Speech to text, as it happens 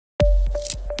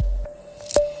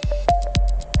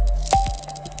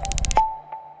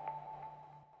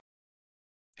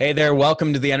Hey there,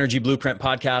 welcome to the Energy Blueprint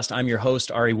Podcast. I'm your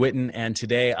host, Ari Whitten, and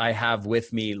today I have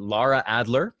with me Lara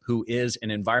Adler, who is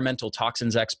an environmental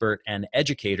toxins expert and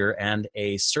educator and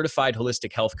a certified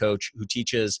holistic health coach who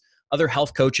teaches other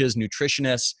health coaches,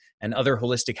 nutritionists, and other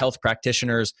holistic health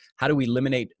practitioners how to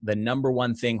eliminate the number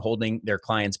one thing holding their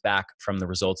clients back from the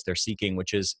results they're seeking,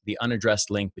 which is the unaddressed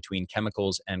link between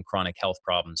chemicals and chronic health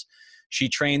problems. She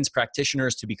trains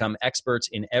practitioners to become experts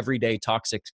in everyday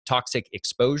toxic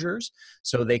exposures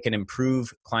so they can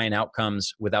improve client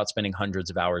outcomes without spending hundreds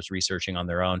of hours researching on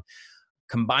their own.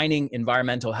 Combining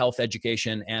environmental health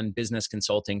education and business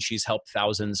consulting, she's helped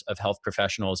thousands of health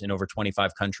professionals in over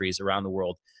 25 countries around the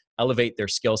world elevate their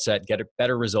skill set, get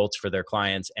better results for their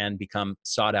clients, and become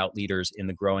sought-out leaders in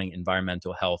the growing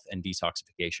environmental health and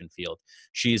detoxification field.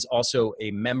 She's also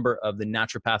a member of the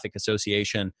Naturopathic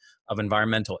Association of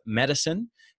Environmental Medicine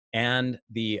and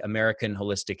the American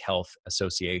Holistic Health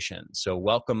Association. So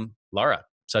welcome, Lara.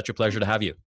 Such a pleasure to have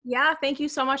you. Yeah, thank you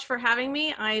so much for having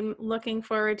me. I'm looking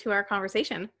forward to our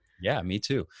conversation. Yeah, me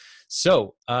too.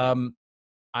 So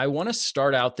I want to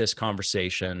start out this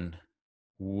conversation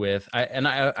with,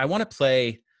 I want to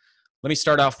play, let me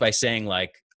start off by saying,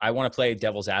 I want to play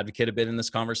devil's advocate a bit in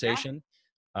this conversation.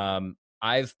 Yeah.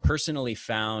 I've personally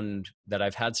found that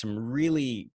I've had some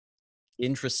really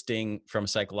interesting, from a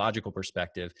psychological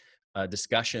perspective,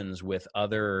 discussions with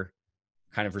other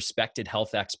kind of respected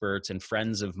health experts and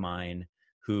friends of mine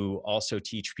who also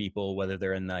teach people, whether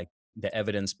they're in the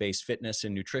evidence-based fitness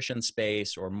and nutrition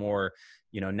space or more,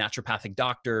 naturopathic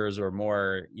doctors or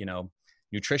more,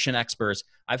 nutrition experts.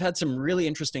 I've had some really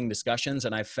interesting discussions,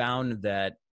 and I found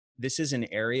that this is an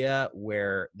area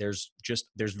where there's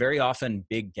very often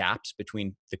big gaps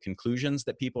between the conclusions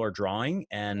that people are drawing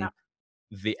and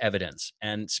the evidence.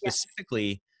 And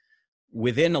specifically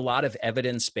within a lot of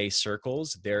evidence-based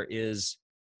circles, there is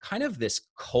kind of this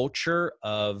culture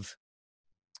of,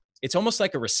 it's almost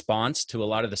like a response to a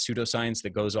lot of the pseudoscience that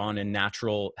goes on in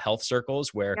natural health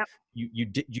circles, where you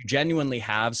genuinely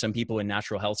have some people in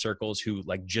natural health circles who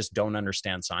just don't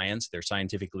understand science. They're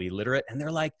scientifically illiterate, and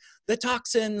they're like, the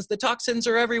toxins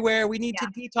are everywhere. We need to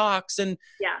detox, and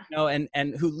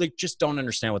and who just don't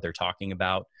understand what they're talking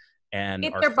about. And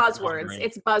they're buzzwords.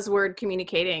 It's buzzword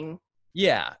communicating.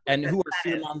 Yeah, and who are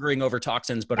fear-mongering over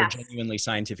toxins, but are genuinely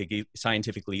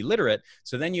scientifically literate.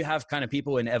 So then you have kind of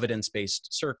people in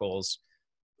evidence-based circles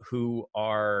who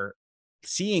are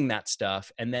seeing that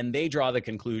stuff, and then they draw the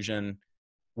conclusion,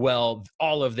 well,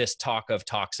 all of this talk of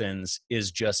toxins is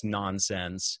just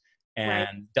nonsense and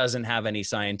doesn't have any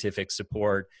scientific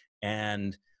support.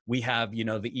 And we have, the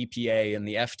EPA and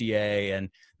the FDA, and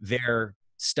they're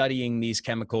studying these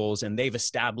chemicals, and they've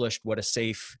established what a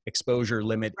safe exposure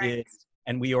limit is.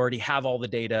 And we already have all the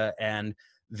data, and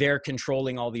they're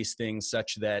controlling all these things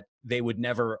such that they would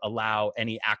never allow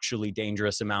any actually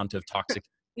dangerous amount of toxic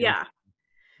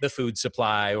the food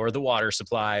supply or the water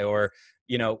supply or,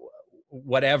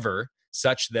 whatever,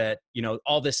 such that,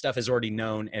 all this stuff is already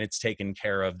known and it's taken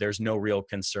care of. There's no real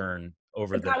concern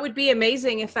over that. That would be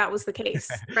amazing if that was the case,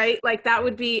 right?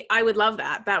 I would love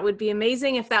that. That would be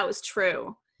amazing if that was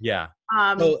true. Yeah.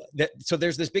 So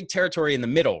there's this big territory in the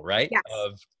middle, right? Yes.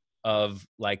 Of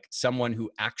someone who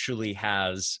actually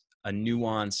has a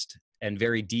nuanced and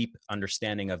very deep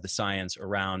understanding of the science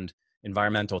around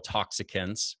environmental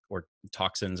toxicants, or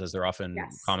toxins as they're often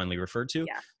commonly referred to,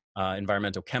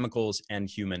 environmental chemicals and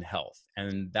human health.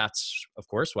 And that's, of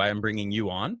course, why I'm bringing you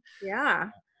on. Yeah.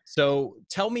 So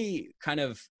tell me kind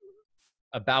of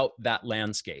about that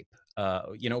landscape,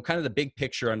 kind of the big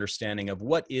picture understanding of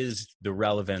what is the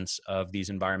relevance of these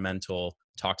environmental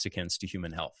toxicants to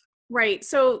human health. Right.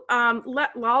 So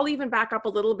I'll even back up a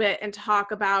little bit and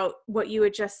talk about what you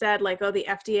had just said, the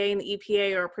FDA and the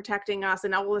EPA are protecting us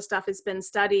and all this stuff has been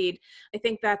studied. I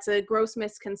think that's a gross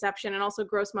misconception and also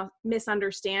gross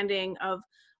misunderstanding of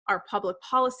our public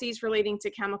policies relating to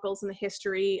chemicals and the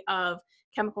history of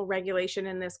chemical regulation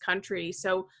in this country.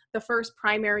 So the first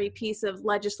primary piece of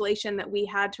legislation that we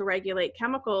had to regulate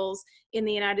chemicals in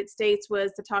the United States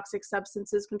was the Toxic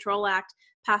Substances Control Act,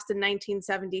 passed in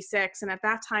 1976. And at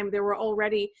that time, there were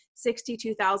already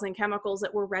 62,000 chemicals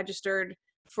that were registered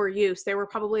for use. There were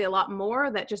probably a lot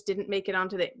more that just didn't make it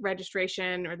onto the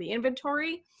registration or the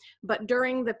inventory. But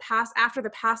after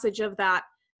the passage of that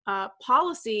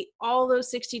policy, all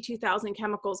those 62,000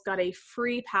 chemicals got a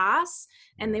free pass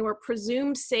and they were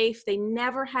presumed safe. They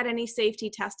never had any safety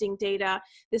testing data.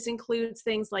 This includes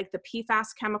things like the PFAS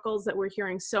chemicals that we're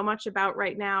hearing so much about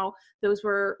right now. Those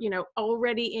were,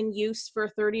 already in use for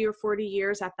 30 or 40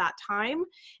 years at that time.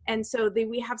 And so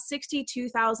we have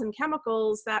 62,000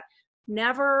 chemicals that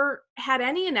never had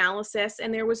any analysis,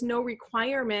 and there was no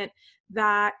requirement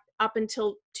that up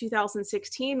until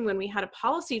 2016, when we had a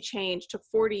policy change, took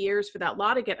 40 years for that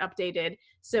law to get updated.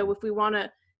 So if we want to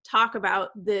talk about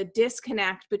the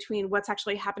disconnect between what's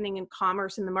actually happening in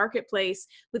commerce in the marketplace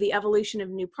with the evolution of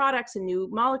new products and new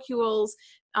molecules,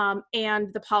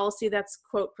 and the policy that's,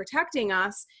 quote, protecting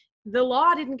us, the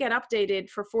law didn't get updated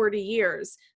for 40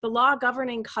 years. The law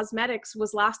governing cosmetics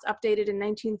was last updated in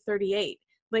 1938.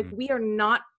 Like, we are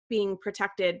not being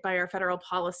protected by our federal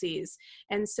policies.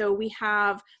 And so we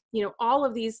have, all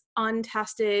of these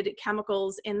untested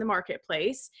chemicals in the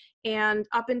marketplace. And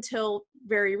up until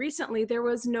very recently, there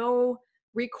was no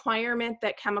requirement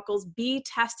that chemicals be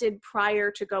tested prior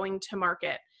to going to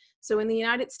market. So in the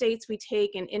United States, we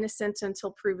take an innocent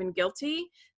until proven guilty.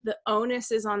 The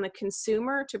onus is on the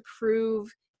consumer to prove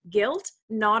guilt,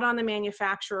 not on the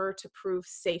manufacturer to prove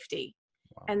safety.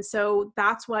 Wow. And so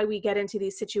that's why we get into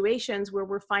these situations where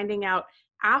we're finding out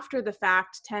after the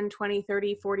fact, 10, 20,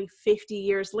 30, 40, 50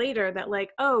 years later, that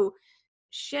like, oh,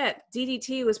 shit,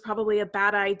 DDT was probably a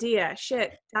bad idea.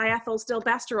 Shit,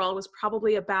 diethylstilbestrol was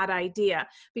probably a bad idea,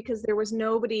 because there was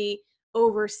nobody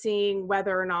overseeing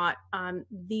whether or not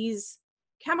these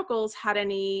chemicals had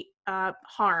any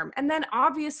harm. And then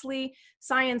obviously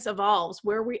science evolves.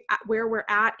 Where we're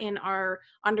at in our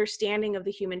understanding of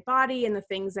the human body and the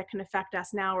things that can affect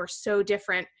us now are so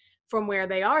different from where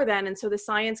they are then. And so the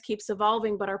science keeps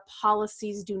evolving, but our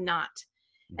policies do not.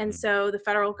 And so the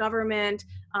federal government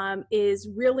is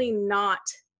really not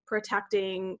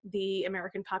protecting the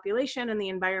American population and the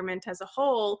environment as a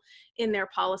whole in their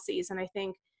policies. And I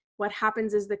think what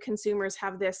happens is the consumers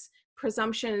have this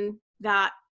presumption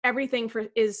that everything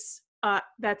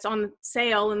that's on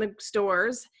sale in the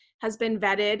stores has been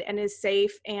vetted and is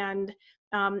safe, and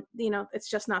it's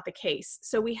just not the case.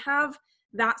 So we have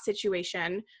that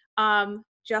situation,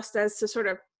 just as to sort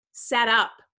of set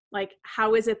up, like,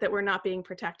 how is it that we're not being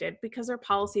protected? Because our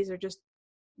policies are just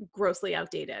grossly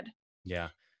outdated. Yeah.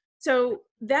 So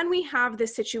then we have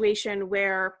this situation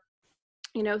where,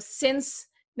 since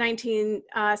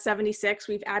 1976,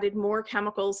 we've added more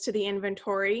chemicals to the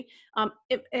inventory.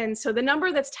 And so the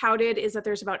number that's touted is that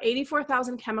there's about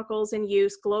 84,000 chemicals in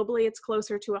use. Globally, it's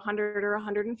closer to 100 or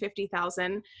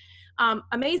 150,000.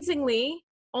 Amazingly,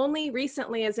 only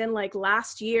recently, as in like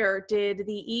last year, did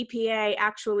the EPA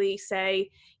actually say,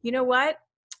 you know what,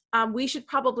 we should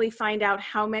probably find out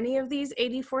how many of these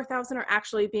 84,000 are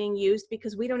actually being used,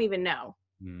 because we don't even know.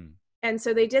 And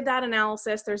so they did that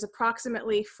analysis. There's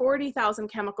approximately 40,000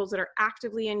 chemicals that are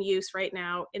actively in use right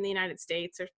now in the United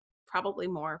States. There's probably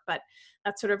more, but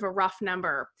that's sort of a rough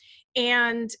number.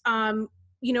 And, a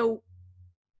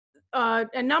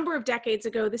number of decades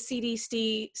ago, the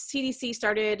CDC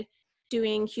started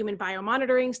doing human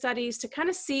biomonitoring studies to kind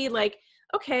of see, like,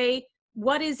 okay,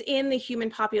 what is in the human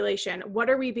population? What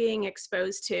are we being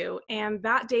exposed to? And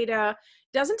that data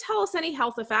doesn't tell us any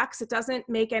health effects. It doesn't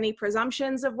make any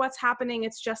presumptions of what's happening.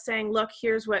 It's just saying, look,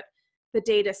 here's what the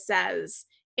data says.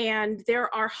 And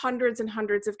there are hundreds and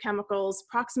hundreds of chemicals,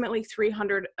 approximately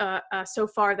 300 so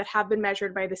far, that have been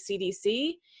measured by the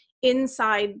CDC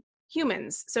inside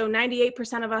humans. So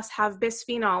 98% of us have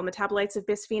bisphenol, metabolites of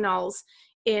bisphenols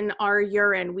in our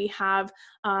urine. We have,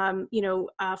 flame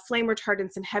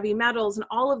retardants and heavy metals and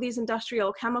all of these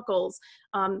industrial chemicals.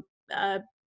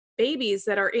 Babies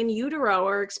that are in utero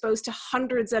are exposed to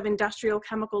hundreds of industrial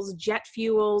chemicals, jet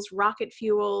fuels, rocket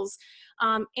fuels.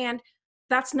 And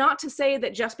that's not to say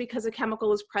that just because a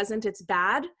chemical is present, it's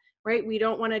bad, right? We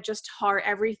don't want to just tar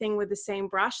everything with the same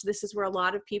brush. This is where a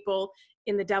lot of people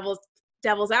in the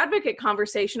devil's advocate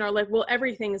conversation are like, well,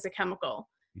 everything is a chemical.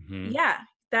 Yeah,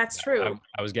 that's true.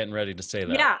 I was getting ready to say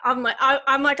that. Yeah, I'm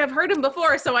like, I've heard him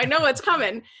before, so I know what's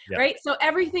coming, right? So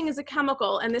everything is a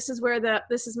chemical, and this is where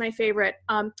this is my favorite,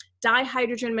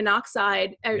 dihydrogen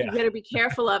monoxide. You better be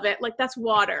careful of it. Like, that's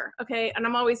water, okay? And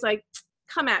I'm always like,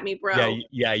 come at me, bro.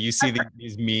 Yeah. You see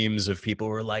these memes of people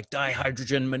who are like,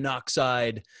 dihydrogen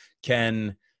monoxide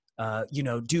can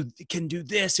do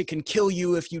this. It can kill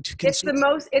you if you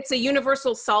it's a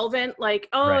universal solvent. Like,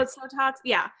 right. It's so toxic.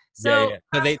 Yeah. So,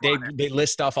 So they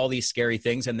list off all these scary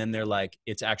things, and then they're like,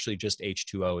 it's actually just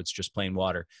H2O. It's just plain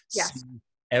water. Yes. See,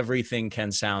 everything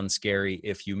can sound scary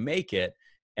if you make it,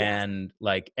 and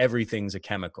like everything's a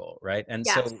chemical, right? And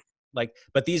so like,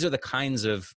 but these are the kinds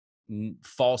of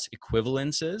false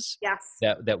equivalences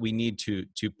that we need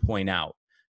to point out,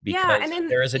 because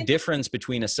there is a difference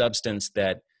between a substance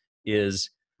that is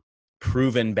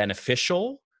proven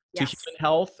beneficial to human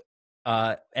health,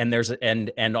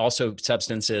 and also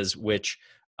substances which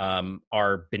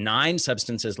are benign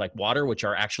substances like water, which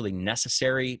are actually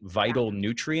necessary, vital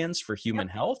nutrients for human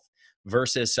health.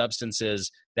 versus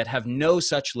substances that have no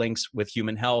such links with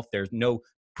human health. There's no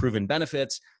proven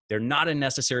benefits. They're not a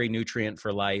necessary nutrient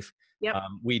for life. Yep.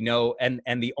 We know, and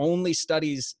the only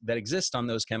studies that exist on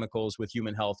those chemicals with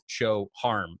human health show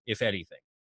harm, if anything.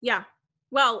 Yeah.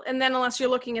 Well, and then unless you're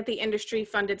looking at the industry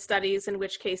funded studies, in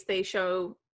which case they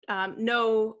show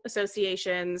no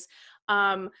associations.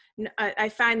 I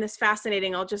find this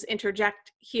fascinating. I'll just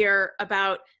interject here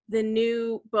about the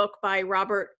new book by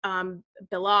Robert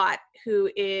Bilott, who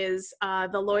is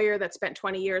the lawyer that spent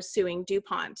 20 years suing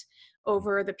DuPont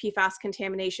over the PFAS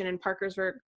contamination in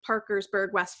Parkersburg,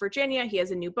 West Virginia. He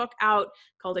has a new book out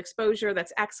called Exposure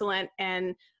that's excellent.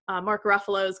 And Mark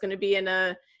Ruffalo is going to be in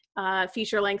a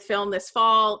feature-length film this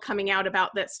fall coming out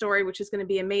about that story, which is going to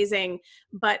be amazing.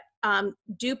 But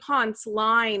DuPont's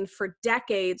line for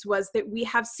decades was that we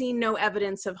have seen no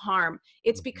evidence of harm.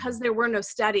 It's because there were no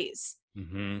studies.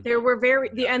 There were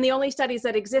and the only studies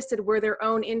that existed were their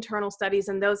own internal studies,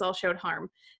 and those all showed harm.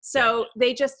 So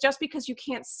they just because you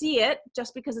can't see it,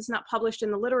 just because it's not published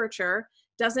in the literature,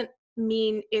 doesn't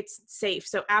mean it's safe.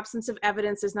 So absence of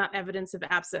evidence is not evidence of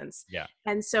absence. Yeah.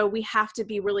 And so we have to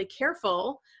be really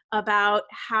careful about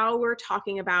how we're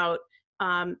talking about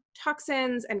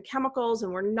toxins and chemicals,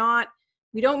 and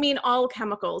we don't mean all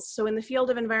chemicals. So in the field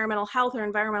of environmental health or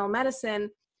environmental medicine,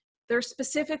 they're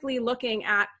specifically looking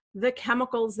at the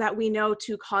chemicals that we know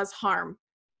to cause harm.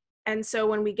 And so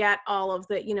when we get all of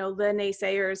the, the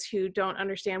naysayers who don't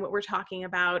understand what we're talking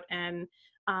about, and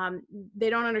they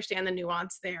don't understand the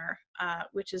nuance there,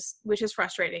 which is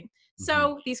frustrating.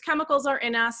 So these chemicals are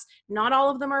in us. Not all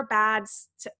of them are bad.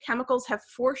 Chemicals have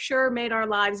for sure made our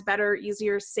lives better,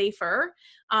 easier, safer.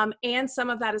 And some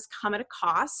of that has come at a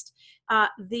cost.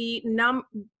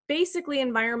 Basically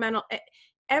environmental,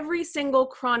 every single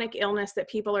chronic illness that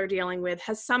people are dealing with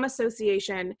has some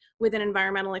association with an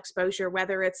environmental exposure,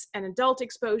 whether it's an adult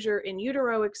exposure, in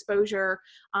utero exposure,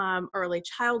 early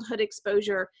childhood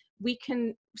exposure. We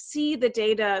can see the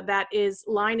data that is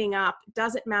lining up.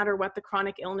 Doesn't matter what the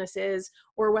chronic illness is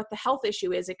or what the health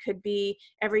issue is. It could be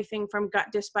everything from gut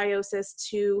dysbiosis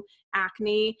to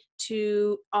acne,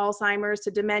 to Alzheimer's, to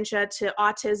dementia, to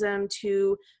autism,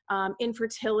 to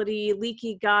infertility,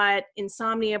 leaky gut,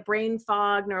 insomnia, brain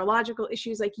fog, neurological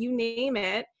issues, like you name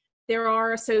it. There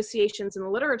are associations in the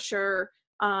literature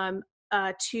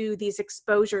to these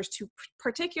exposures, to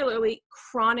particularly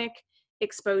chronic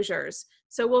exposures.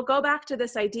 So we'll go back to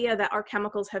this idea that our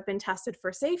chemicals have been tested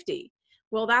for safety.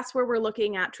 Well, that's where we're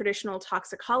looking at traditional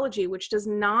toxicology, which does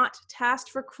not test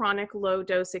for chronic low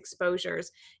dose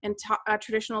exposures. And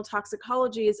traditional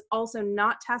toxicology is also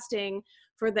not testing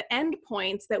for the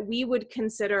endpoints that we would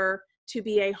consider to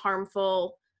be a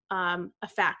harmful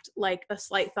effect, like a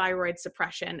slight thyroid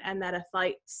suppression, and that a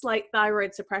slight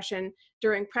thyroid suppression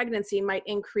during pregnancy might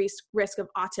increase risk of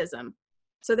autism.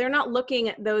 So they're not looking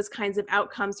at those kinds of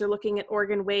outcomes. They're looking at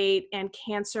organ weight and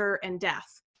cancer and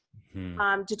death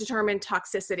to determine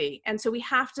toxicity. And so we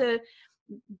have to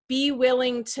be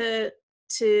willing to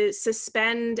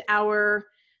suspend our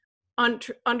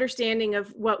understanding of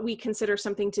what we consider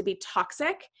something to be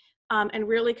toxic, and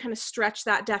really kind of stretch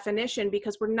that definition,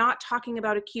 because we're not talking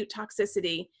about acute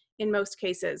toxicity in most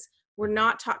cases. We're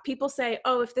not people say,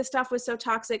 oh, if this stuff was so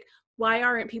toxic, why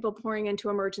aren't people pouring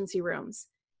into emergency rooms?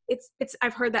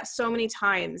 I've heard that so many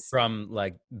times. From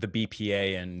like the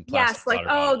BPA and plastic. Yes, like,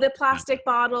 oh, the plastic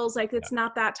bottles, like it's Yeah.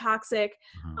 not that toxic.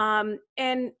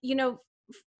 And,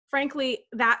 frankly,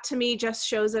 that to me just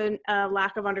shows a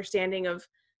lack of understanding of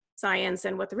science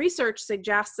and what the research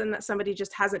suggests, and that somebody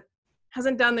just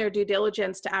hasn't done their due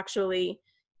diligence to actually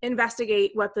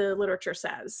investigate what the literature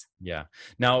says. Yeah.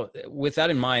 Now, with that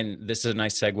in mind, this is a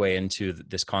nice segue into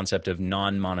this concept of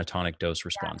non-monotonic dose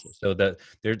responses. Yes. So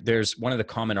there's one of the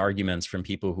common arguments from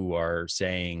people who are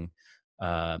saying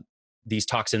these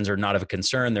toxins are not of a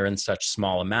concern. They're in such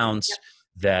small amounts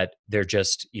that they're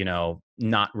just,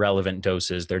 not relevant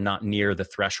doses. They're not near the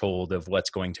threshold of what's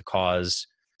going to cause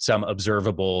some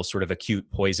observable sort of acute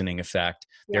poisoning effect.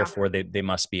 Yeah. Therefore, they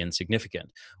must be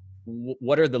insignificant.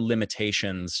 What are the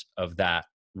limitations of that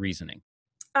reasoning?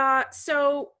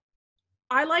 So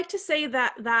I like to say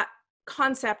that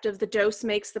concept of the dose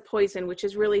makes the poison, which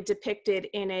is really depicted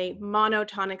in a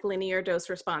monotonic linear dose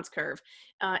response curve.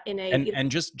 And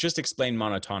just explain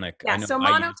monotonic. Yeah, I know so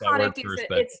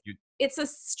monotonic it's a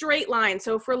straight line.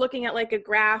 So if we're looking at like a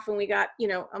graph and we got,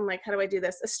 I'm like, how do I do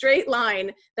this? A straight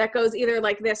line that goes either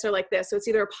like this or like this. So it's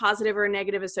either a positive or a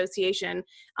negative association.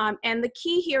 And the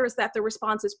key here is that the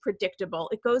response is predictable.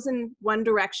 It goes in one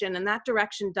direction and that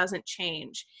direction doesn't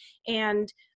change.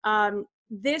 And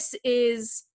this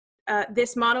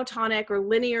monotonic or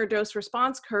linear dose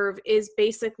response curve is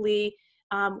basically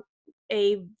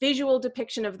a visual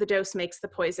depiction of the dose makes the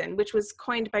poison, which was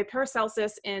coined by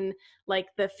Paracelsus in like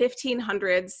the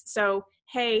 1500s. So,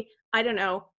 hey, I don't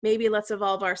know, maybe let's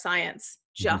evolve our science.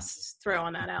 Just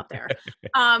throwing that out there.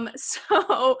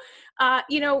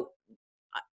 You know,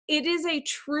 it is a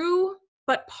true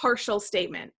but partial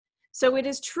statement. So it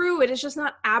is true, it is just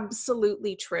not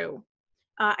absolutely true.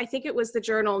 I think it was the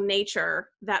journal Nature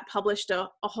that published a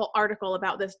whole article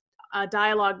about this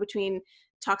dialogue between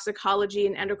toxicology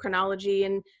and endocrinology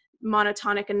and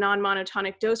monotonic and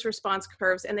non-monotonic dose response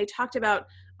curves. And they talked about,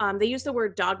 they used the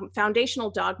word dogma,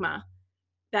 foundational dogma,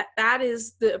 that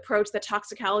is the approach that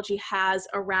toxicology has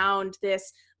around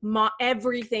this.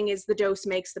 Everything is the dose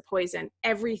makes the poison.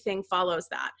 Everything follows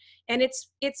that. And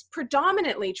it's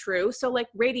predominantly true. So like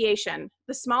radiation,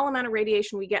 the small amount of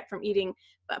radiation we get from eating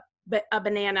a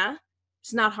banana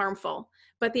is not harmful,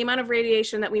 but the amount of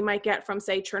radiation that we might get from,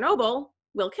 say, Chernobyl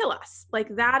will kill us.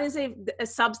 Like that is a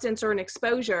substance or an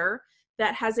exposure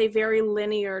that has a very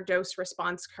linear dose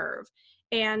response curve.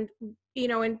 And, you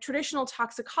know, in traditional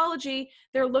toxicology,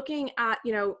 they're looking at,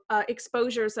 you know,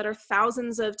 exposures that are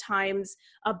thousands of times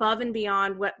above and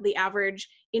beyond what the average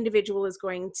individual is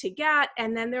going to get.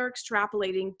 And then they're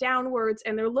extrapolating downwards,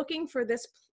 and they're looking for this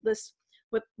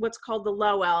what's called the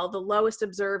low L, the lowest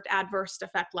observed adverse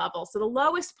effect level. So the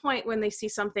lowest point when they see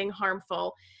something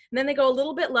harmful, and then they go a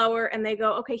little bit lower and they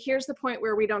go, okay, here's the point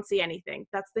where we don't see anything.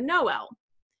 That's the no L.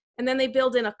 And then they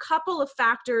build in a couple of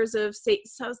factors of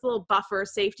little buffer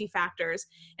safety factors.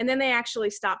 And then they actually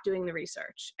stop doing the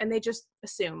research and they just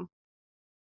assume,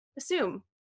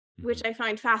 which I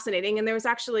find fascinating. And there was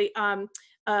actually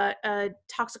a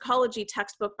toxicology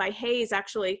textbook by Hayes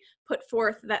actually put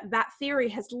forth that theory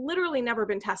has literally never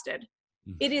been tested.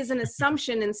 It is an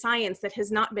assumption in science that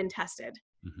has not been tested.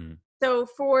 So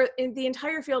for in the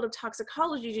entire field of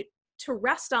toxicology to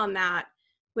rest on that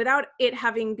without it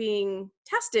having been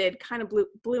tested kind of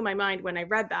blew my mind when I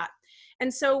read that.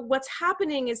 And so what's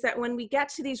happening is that when we get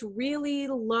to these really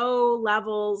low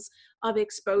levels of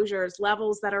exposures,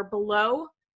 levels that are below,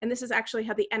 and this is actually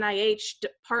how the NIH,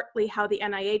 partly how the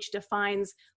NIH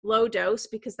defines low dose,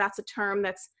 because that's a term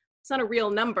it's not a real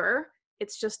number,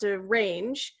 it's just a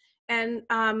range. And,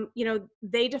 you know,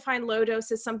 they define low dose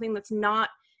as something that's not,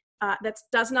 that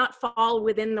does not fall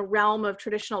within the realm of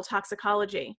traditional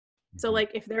toxicology. So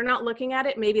like if they're not looking at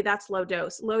it, maybe that's low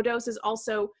dose. Low dose is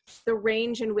also the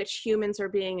range in which humans are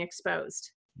being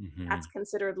exposed. That's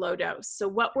considered low dose. So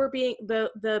what we're being,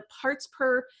 the parts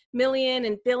per million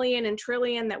and billion and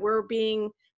trillion that we're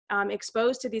being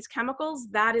exposed to these chemicals,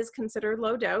 that is considered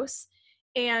low dose.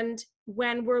 And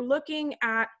when we're looking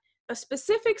at a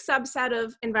specific subset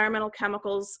of environmental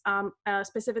chemicals,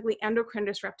 specifically endocrine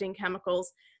disrupting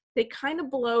chemicals, they kind of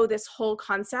blow this whole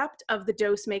concept of the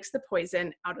dose makes the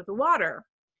poison out of the water.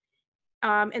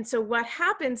 And so what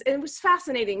happens, and it was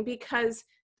fascinating because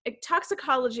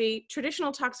toxicology,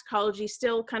 traditional toxicology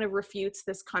still kind of refutes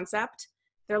this concept.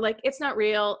 They're like, it's not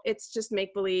real, it's just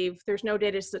make-believe, there's no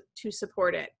data to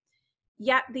support it.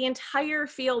 Yet the entire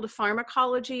field of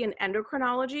pharmacology and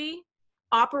endocrinology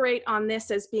operate on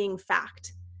this as being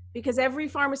fact, because every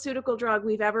pharmaceutical drug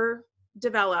we've ever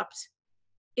developed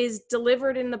is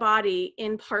delivered in the body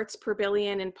in parts per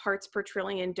billion and parts per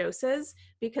trillion doses,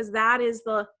 because that is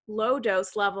the low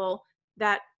dose level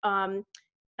that our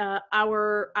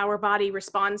body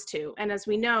responds to. And as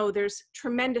we know, there's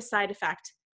tremendous side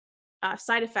effects,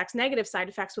 negative side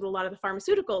effects with a lot of the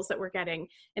pharmaceuticals that we're getting.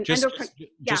 And just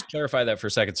clarify that for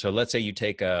a second. So let's say you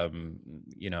take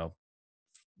you know,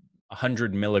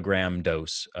 100 milligram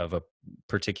dose of a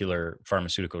particular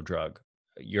pharmaceutical drug.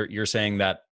 You're saying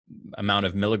that amount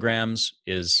of milligrams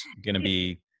is going to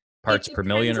be parts per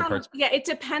million or parts? Yeah, it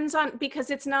depends on, because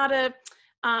it's not a,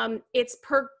 it's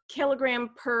per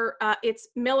kilogram per, it's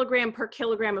milligram per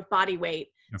kilogram of body weight.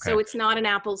 Okay. So it's not an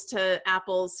apples to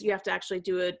apples. You have to actually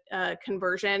do a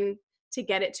conversion to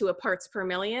get it to a parts per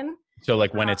million. So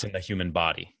like when it's in the human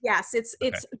body. Yes, it's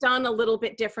done a little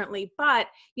bit differently, but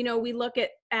you know, we look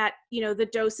at you know, the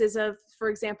doses of, for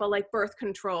example, like birth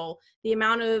control, the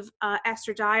amount of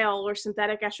estradiol or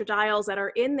synthetic estradiols that are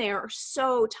in there are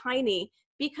so tiny,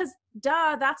 because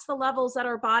that's the levels that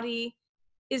our body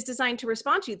is designed to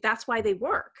respond to. That's why they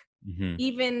work.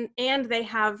 And they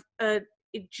have a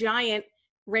giant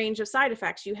range of side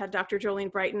effects. You had Dr.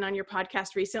 Jolene Brighton on your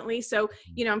podcast recently. So,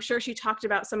 you know, I'm sure she talked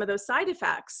about some of those side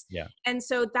effects. Yeah. And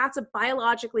so that's a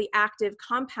biologically active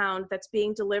compound that's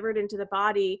being delivered into the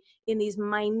body in these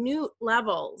minute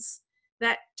levels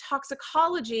that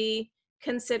toxicology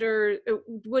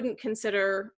wouldn't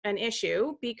consider an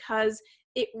issue, because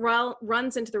it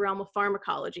runs into the realm of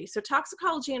pharmacology. So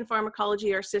toxicology and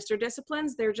pharmacology are sister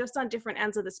disciplines. They're just on different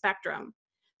ends of the spectrum.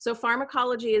 So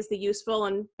pharmacology is the useful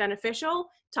and beneficial.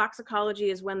 Toxicology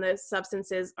is when the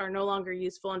substances are no longer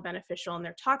useful and beneficial and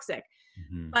they're toxic.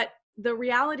 Mhm. But the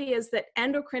reality is that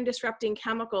endocrine disrupting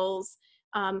chemicals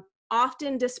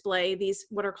often display these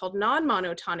what are called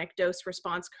non-monotonic dose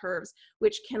response curves,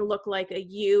 which can look like a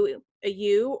U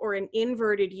or an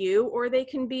inverted U, or they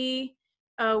can be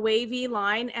a wavy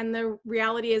line. And the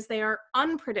reality is they are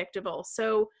unpredictable.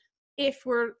 So if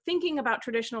we're thinking about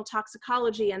traditional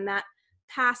toxicology and that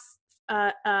pass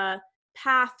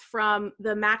path from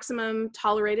the maximum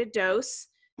tolerated dose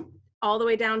all the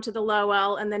way down to the low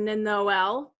L and then the no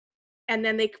L, and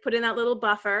then they put in that little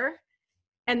buffer,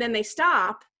 and then they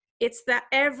stop. It's that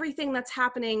everything that's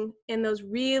happening in those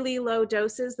really low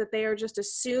doses that they are just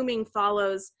assuming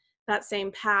follows that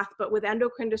same path. But with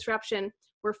endocrine disruption,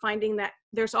 we're finding that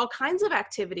there's all kinds of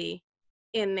activity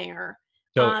in there.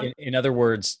 So in other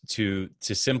words, to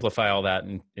simplify all that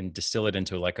and distill it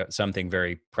into like something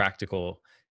very practical,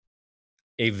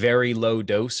 a very low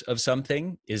dose of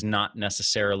something is not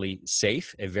necessarily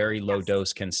safe. A very low Yes.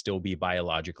 dose can still be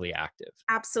biologically active.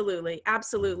 Absolutely,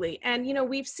 absolutely. And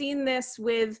we've seen this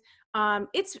with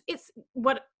it's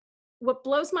what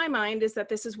blows my mind is that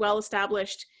this is well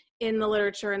established in the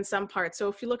literature in some parts. So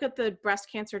if you look at the breast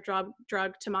cancer drug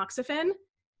tamoxifen,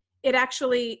 it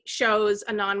actually shows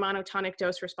a non-monotonic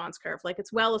dose response curve, like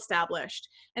it's well established.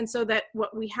 And so that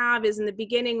what we have is in the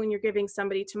beginning, when you're giving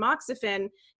somebody tamoxifen,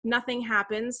 nothing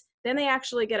happens. Then they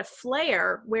actually get a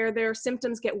flare where their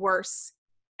symptoms get worse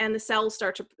and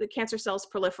the cancer cells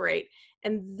proliferate.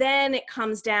 And then it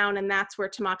comes down, and that's where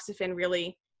tamoxifen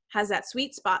really has that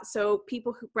sweet spot. So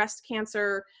breast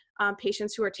cancer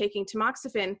patients who are taking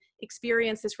tamoxifen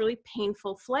experience this really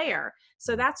painful flare.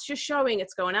 So that's just showing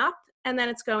it's going up and then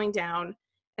it's going down.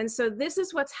 And so this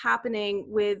is what's happening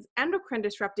with endocrine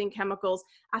disrupting chemicals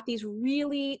at these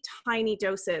really tiny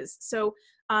doses. So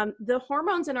the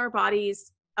hormones in our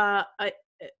bodies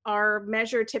are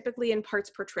measured typically in parts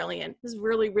per trillion. This is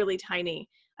really, really tiny.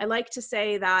 I like to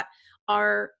say that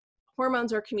our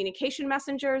hormones are communication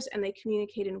messengers, and they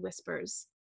communicate in whispers,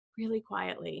 really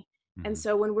quietly. And Mhm.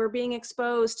 so when we're being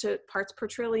exposed to parts per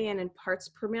trillion and parts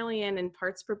per million and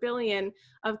parts per billion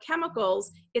of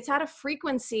chemicals, it's at a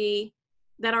frequency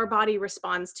that our body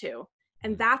responds to.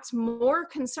 And that's more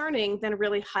concerning than a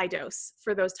really high dose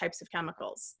for those types of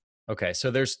chemicals. Okay,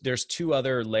 so there's two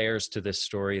other layers to this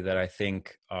story that I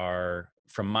think are,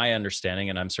 from my understanding,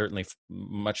 and I'm certainly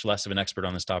much less of an expert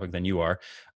on this topic than you are,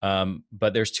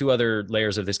 but there's two other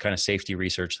layers of this kind of safety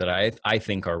research that I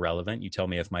think are relevant. You tell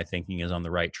me if my thinking is on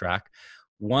the right track.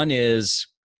 One is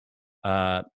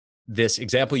uh, this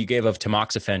example you gave of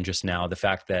tamoxifen just now, the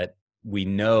fact that we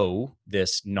know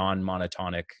this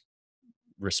non-monotonic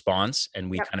response,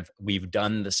 and Yep. we've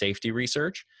done the safety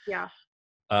research. Yeah.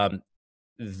 Um,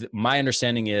 my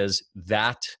understanding is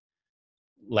that,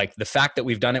 like, the fact that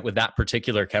we've done it with that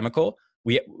particular chemical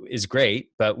is great,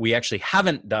 but we actually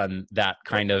haven't done that Yep.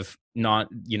 kind of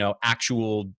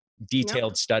actual Yep.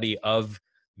 detailed study of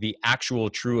the actual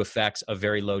true effects of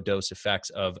very low dose effects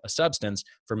of a substance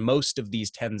for most of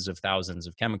these tens of thousands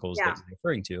of chemicals that Yeah. you're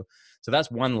referring to. So that's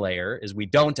one layer, is we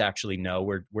don't actually know.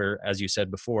 We're, as you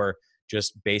said before,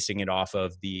 just basing it off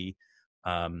of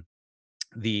um,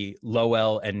 the low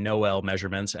L and no L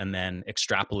measurements, and then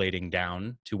extrapolating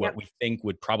down to what Yep. we think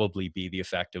would probably be the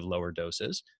effect of lower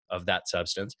doses of that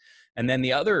substance. And then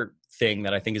the other thing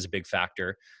that I think is a big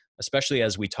factor, especially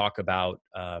as we talk about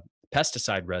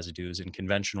pesticide residues in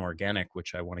conventional organic,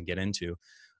 which I want to get into,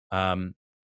 um,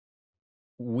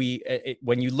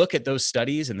 when you look at those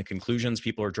studies and the conclusions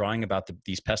people are drawing about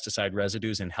these pesticide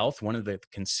residues in health, one of the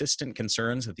consistent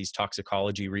concerns that these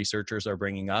toxicology researchers are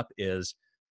bringing up is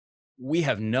we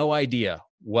have no idea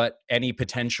what any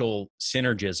potential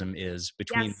synergism is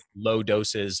between Yes. low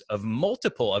doses of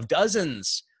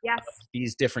dozens of Yes.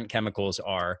 these different chemicals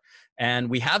are. And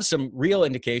we have some real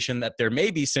indication that there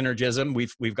may be synergism.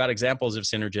 We've got examples of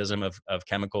synergism of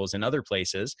chemicals in other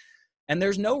places. And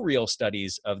there's no real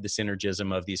studies of the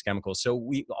synergism of these chemicals.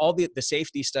 So all the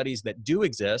safety studies that do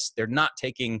exist, they're not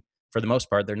taking, for the most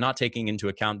part, they're not taking into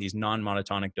account these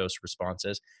non-monotonic dose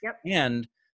responses. Yep. And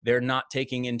they're not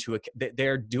taking into account,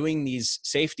 they're doing these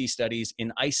safety studies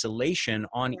in isolation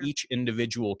on Yeah. each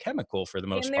individual chemical for the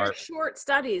most And they're part. short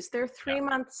studies. They're Yeah.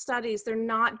 3-month studies. They're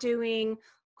not doing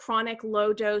chronic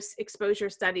low dose exposure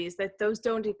studies. That those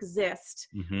don't exist.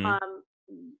 Hmm. Um,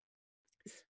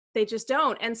 they just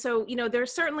don't. And so,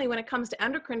 there's certainly, when it comes to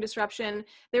endocrine disruption,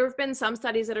 there have been some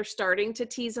studies that are starting to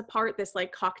tease apart this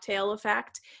like cocktail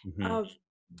effect Hmm. of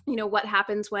what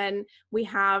happens when we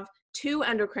have two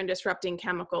endocrine disrupting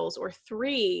chemicals or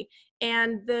three,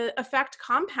 and the effect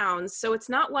compounds. So it's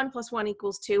not 1 + 1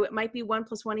 = 2, it might be 1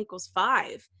 + 1 =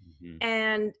 5.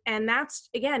 Mhm. And that's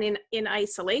again in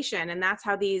isolation. And that's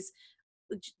how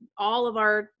all of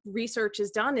our research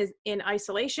is done, is in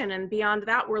isolation. And beyond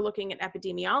that, we're looking at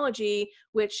epidemiology,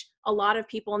 which a lot of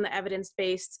people in the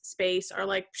evidence-based space are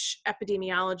like,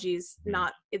 epidemiology is Mhm.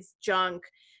 not, it's junk.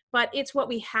 But it's what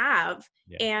we have.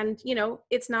 Yeah. And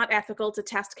it's not ethical to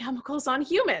test chemicals on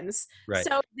humans. Right.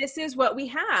 So this is what we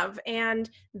have. And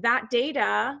that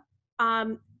data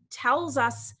um, tells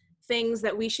us things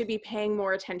that we should be paying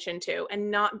more attention to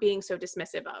and not being so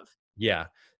dismissive of. Yeah.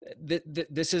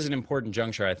 This is an important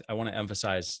juncture. I want to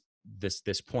emphasize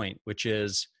this point, which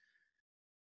is,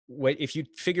 if you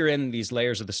figure in these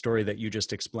layers of the story that you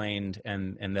just explained,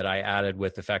 and that I added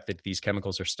with the fact that these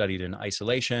chemicals are studied in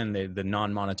isolation, the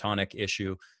non-monotonic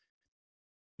issue,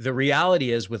 the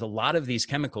reality is with a lot of these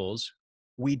chemicals,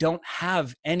 we don't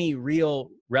have any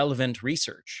real relevant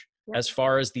research Yep. as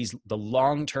far as the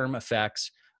long-term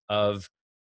effects of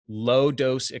low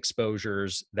dose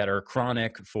exposures that are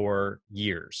chronic for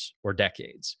years or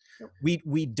decades. Yep.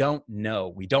 We don't know.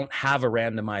 We don't have a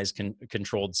randomized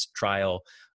controlled trial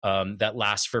that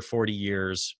lasts for 40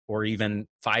 years or even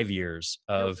 5 years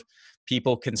Yep. of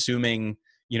people consuming,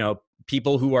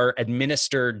 people who are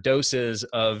administered doses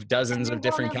of And dozens they of won't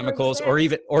different ever chemicals,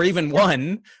 exist. or even Yeah.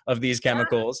 one of these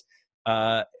chemicals,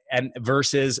 and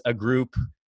versus a group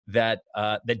that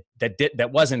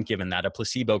wasn't given that, a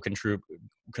placebo And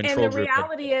control the group that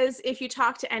reality is, if you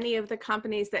talk to any of the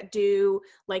companies that do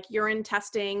like urine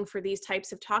testing for these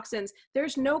types of toxins,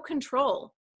 there's no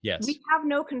control. yes. We have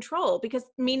no control, because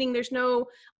meaning there's no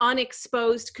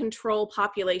unexposed control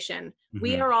population.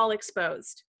 We Hmm. are all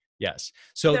exposed. Yes.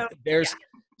 So So yeah.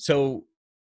 so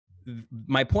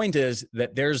my point is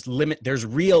that there's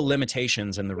real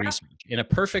limitations in the Yep. research. In a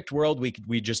perfect world,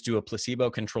 we just do a placebo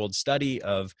controlled study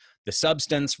of the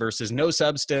substance versus no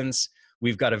substance.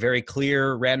 We've got a very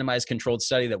clear randomized controlled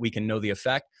study that we can know the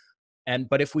effect.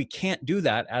 But if we can't do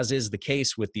that, as is the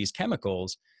case with these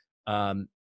chemicals, um,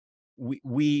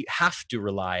 we have to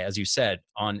rely, as you said,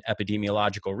 on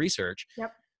epidemiological research,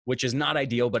 Yep. which is not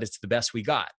ideal, but it's the best we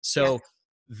got. Yes. So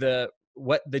the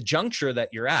juncture that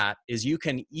you're at is, you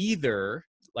can either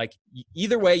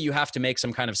way, you have to make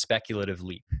some kind of speculative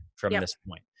leap from Yep. this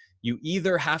point. You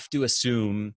either have to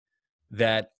assume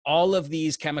that all of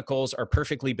these chemicals are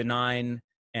perfectly benign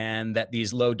and that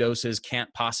these low doses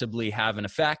can't possibly have an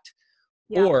effect,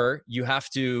 Yep. or you have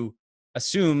to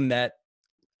assume that,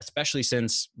 especially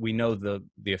since we know the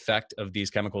effect of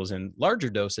these chemicals in larger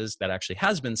doses that actually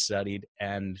has been studied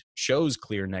and shows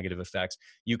clear negative effects,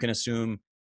 you can assume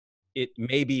it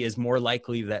maybe is more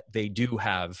likely that they do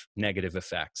have negative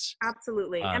effects.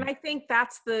 Absolutely. And Um, I think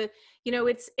that's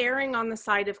it's erring on the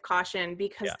side of caution,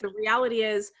 because yeah. the reality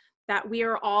is that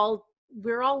we're all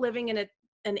living in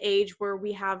an age where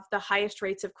we have the highest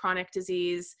rates of chronic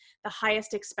disease, the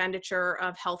highest expenditure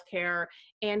of healthcare,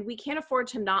 and we can't afford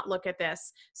to not look at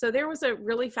this. So there was a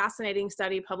really fascinating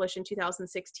study published in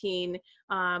 2016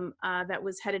 that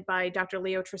was headed by Dr.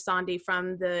 Leo Trisandi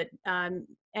from the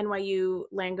NYU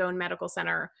Langone Medical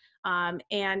Center. And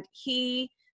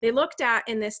they looked at,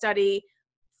 in this study,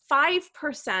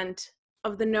 5%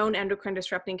 of the known endocrine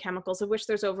disrupting chemicals, of which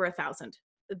there's over 1,000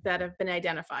 that have been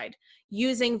identified,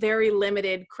 using very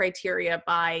limited criteria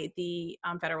by the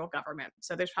federal government.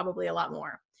 So there's probably a lot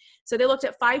more. So they looked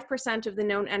at 5% of the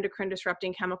known endocrine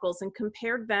disrupting chemicals and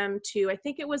compared them to, I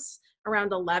think it was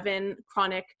around 11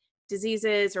 chronic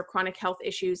diseases or chronic health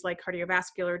issues like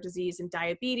cardiovascular disease and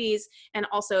diabetes, and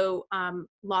also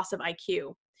loss of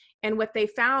IQ. And what they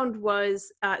found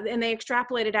was, and they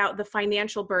extrapolated out the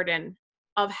financial burden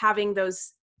of having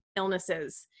those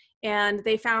illnesses. And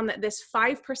they found that this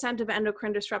 5% of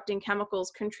endocrine disrupting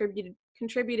chemicals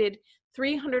contributed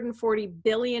 $340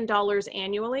 billion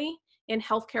annually in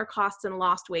healthcare costs and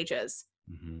lost wages.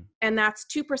 Mhm. And that's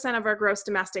 2% of our gross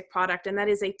domestic product. And that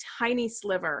is a tiny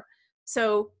sliver.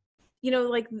 So,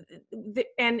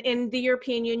 and in the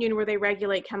European Union, where they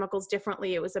regulate chemicals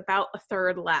differently, it was about a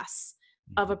third less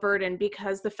of a burden,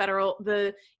 because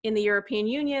in the European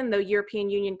Union, the European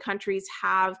Union countries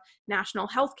have national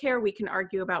health care. We can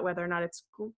argue about whether or not it's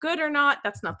good or not.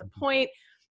 That's not the point.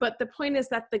 But the point is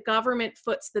that the government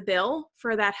foots the bill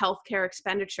for that healthcare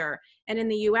expenditure. And in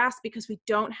the US, because we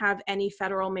don't have any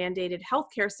federal mandated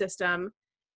healthcare system,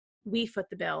 we foot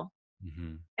the bill.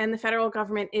 Mhm. And the federal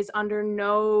government is under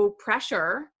no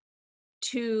pressure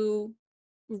to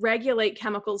regulate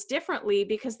chemicals differently,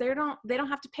 because they don't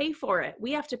have to pay for it.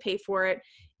 We have to pay for it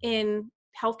in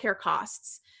healthcare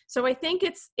costs. So I think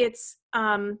it's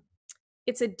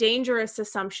a dangerous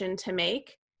assumption to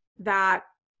make that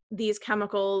these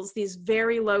chemicals, these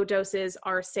very low doses,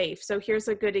 are safe. So here's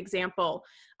a good example.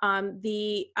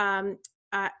 The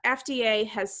FDA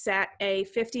has set a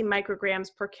 50 micrograms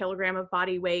per kilogram of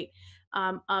body weight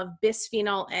of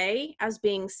bisphenol A as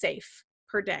being safe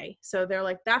per day. So they're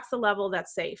like, that's the level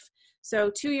that's safe. So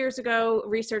 2 years ago, a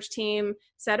research team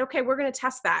said, okay, we're going to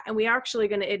test that. And we are actually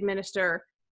going to administer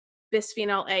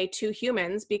bisphenol A to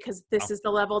humans because this is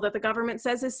the level that the government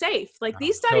says is safe. Like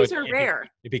these So studies are rare.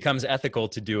 it becomes ethical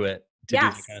to do it, to do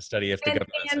that kind of study if the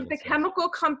government says And it's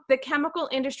safe. the chemical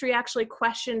industry actually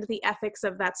questioned the ethics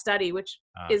of that study, which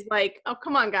is like, oh,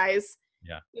 come on, guys.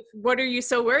 Yeah. What are you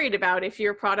so worried about if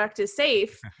your product is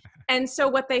safe? And so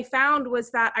what they found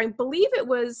was that, I believe it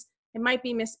might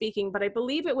be misspeaking, but I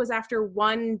believe it was after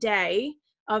 1 day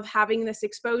of having this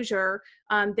exposure,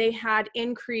 they had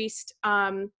increased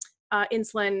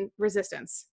insulin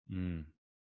resistance.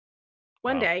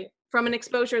 One day from an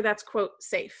exposure that's, quote,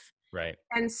 safe. Right.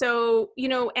 And so,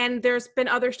 and there's been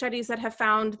other studies that have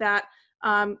found that,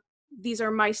 these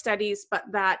are my studies, but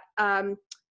that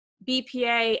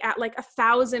BPA at like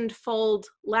 1,000-fold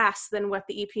less than what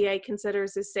the EPA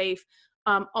considers is safe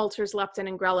alters leptin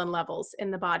and ghrelin levels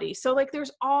in the body. So like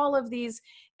there's all of these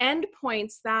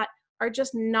endpoints that are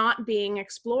just not being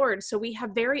explored. So we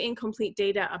have very incomplete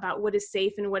data about what is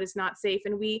safe and what is not safe.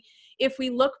 And if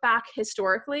we look back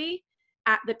historically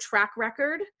at the track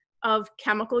record of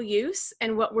chemical use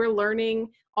and what we're learning,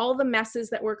 all the messes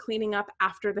that we're cleaning up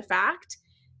after the fact,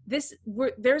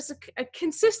 there's a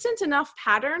consistent enough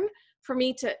pattern for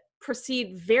me to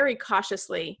proceed very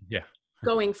cautiously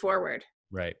going forward.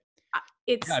 Right.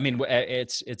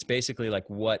 It's basically like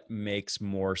what makes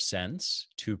more sense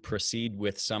to proceed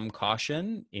with some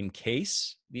caution in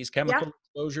case these chemical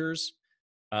exposures,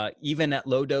 even at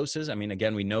low doses. I mean,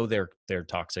 again, we know they're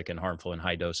toxic and harmful in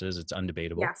high doses. It's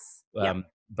undebatable. Yes.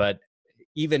 But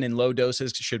even in low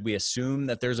doses, should we assume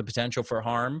that there's a potential for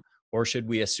harm, or should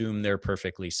we assume they're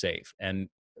perfectly safe? And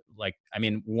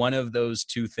one of those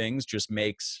two things just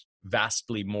makes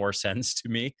vastly more sense to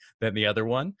me than the other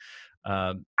one.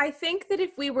 I think that if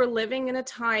we were living in a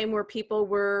time where people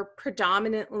were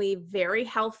predominantly very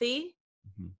healthy,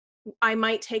 I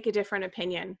might take a different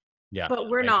opinion. Yeah, but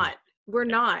we're not. We're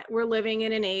not. We're living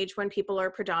in an age when people are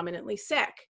predominantly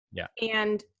sick. Yeah.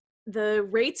 And the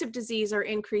rates of disease are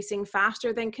increasing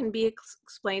faster than can be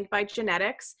explained by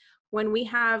genetics. When we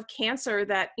have cancer,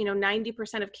 that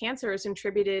 90% of cancer is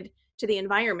attributed to the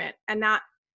environment, and that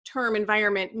term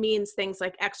environment means things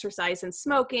like exercise and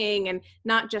smoking, and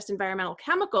not just environmental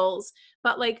chemicals,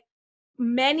 but like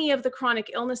many of the chronic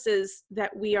illnesses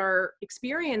that we are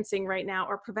experiencing right now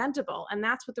are preventable. And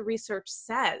that's what the research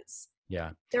says.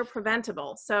 Yeah. They're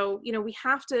preventable. So, we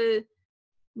have to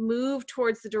move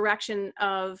towards the direction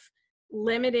of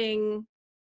limiting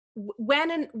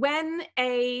when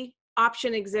a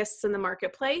option exists in the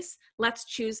marketplace, let's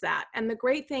choose that. And the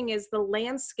great thing is the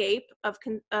landscape of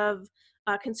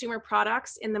consumer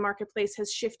products in the marketplace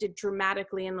has shifted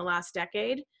dramatically in the last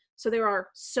decade. So there are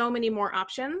so many more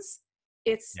options.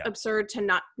 It's absurd to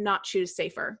not choose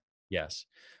safer. Yes.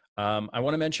 I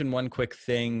want to mention one quick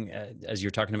thing as you're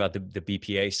talking about the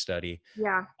BPA study.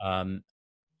 Yeah.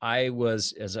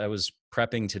 As I was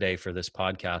prepping today for this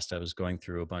podcast, I was going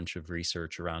through a bunch of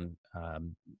research around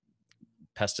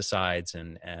pesticides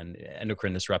and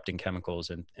endocrine disrupting chemicals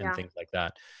and things like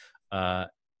that.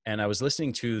 And I was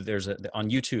listening to, on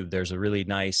YouTube, there's a really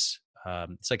nice,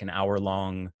 it's like an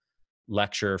hour-long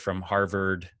lecture from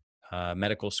Harvard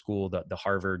Medical School, the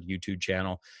Harvard YouTube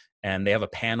channel. And they have a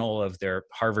panel of their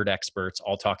Harvard experts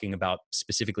all talking about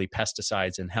specifically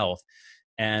pesticides and health.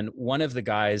 And one of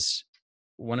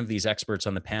these experts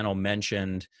on the panel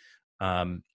mentioned,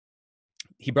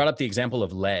 he brought up the example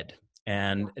of lead.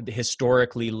 And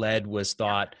historically, lead was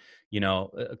thought,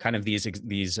 kind of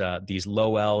these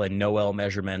low L and no L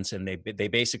measurements, and they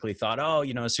basically thought,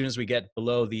 as soon as we get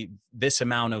below this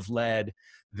amount of lead,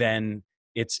 then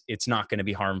it's not going to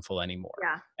be harmful anymore.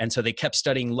 Yeah. And so they kept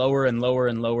studying lower and lower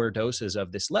and lower doses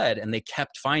of this lead, and they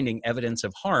kept finding evidence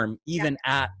of harm even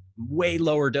at way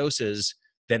lower doses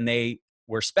than they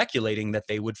were speculating that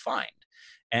they would find.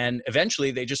 And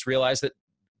eventually, they just realized that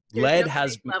lead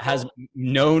has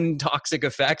known toxic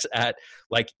effects at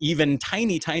like even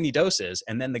tiny doses.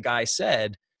 And then the guy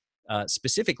said,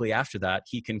 specifically after that,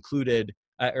 he concluded,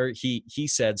 or he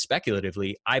said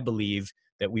speculatively, I believe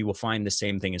that we will find the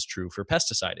same thing is true for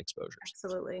pesticide exposures.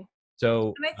 Absolutely.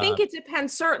 So And I think it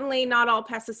depends. Certainly, not all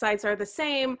pesticides are the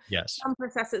same. yes. Some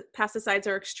pesticides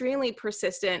are extremely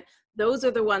persistent. Those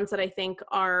are the ones that I think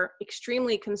are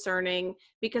extremely concerning,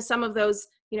 because some of those,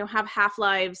 have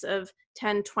half-lives of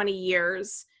 10, 20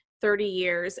 years, 30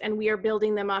 years, and we are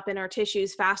building them up in our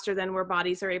tissues faster than our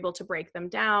bodies are able to break them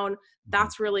down. Mhm.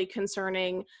 That's really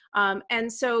concerning.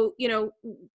 And so,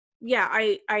 yeah,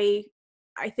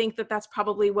 I think that that's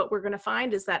probably what we're going to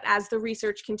find, is that as the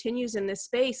research continues in this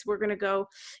space, we're going to go,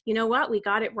 you know what, we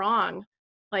got it wrong.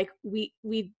 Like we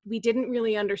didn't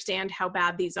really understand how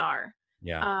bad these are.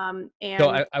 Yeah.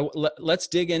 So And let's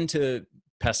dig into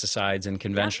pesticides and yeah,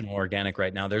 conventional organic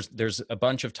right now. There's a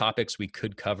bunch of topics we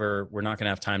could cover. We're not going to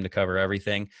have time to cover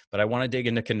everything, but I want to dig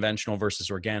into conventional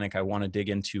versus organic. I want to dig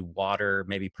into water,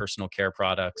 maybe personal care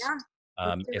products. yeah,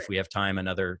 let's do If it. we have time,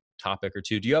 another topic or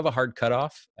two. Do you have a hard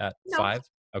cutoff at No, 5?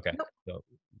 Okay. nope, So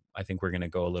I think we're going to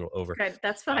go a little over. good.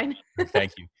 That's Uh, fine.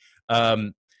 thank you.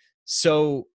 Um,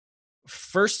 so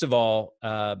first of all,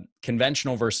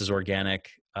 conventional versus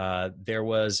organic. There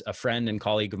was a friend and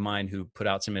colleague of mine who put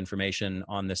out some information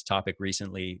on this topic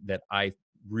recently that I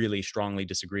really strongly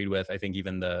disagreed with. I think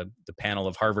even the panel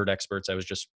of Harvard experts I was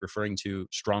just referring to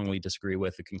strongly disagree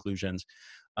with the conclusions.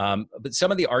 But some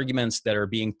of the arguments that are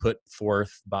being put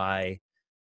forth by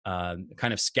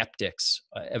kind of skeptics,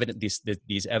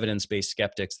 these evidence-based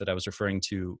skeptics that I was referring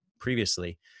to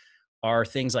previously, are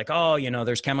things like, oh,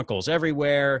 there's chemicals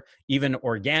everywhere. Even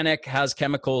organic has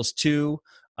chemicals too,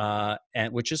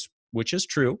 and which is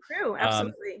true. True, Um,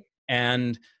 absolutely.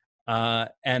 and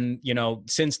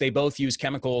since they both use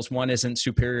chemicals, one isn't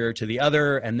superior to the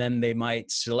other. And then they might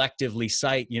selectively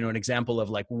cite, an example of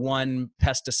like one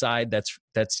pesticide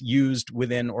that's used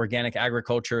within organic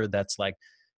agriculture that's like,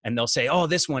 and they'll say, oh,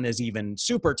 this one is even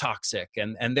super toxic,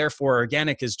 and therefore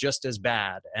organic is just as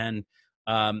bad. And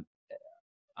um,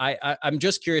 I'm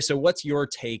just curious. So, what's your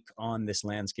take on this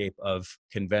landscape of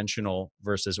conventional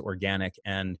versus organic?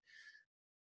 And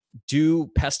do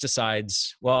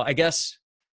pesticides? Well, I guess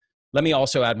let me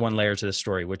also add one layer to the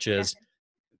story, which Yeah, is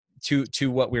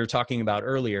to what we were talking about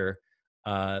earlier.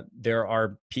 There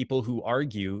are people who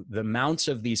argue the amounts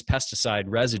of these pesticide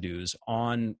residues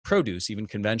on produce, even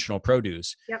conventional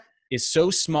produce, yep, is so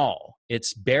small.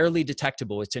 It's barely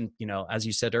detectable. It's in, as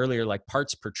you said earlier, like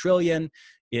parts per trillion.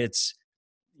 It's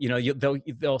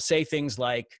they'll say things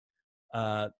like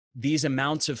these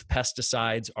amounts of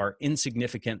pesticides are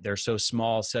insignificant. They're so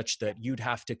small, such that you'd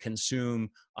have to consume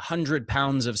 100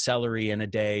 pounds of celery in a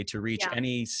day to reach yeah,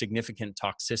 any significant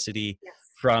toxicity yes,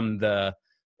 from the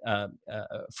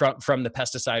from the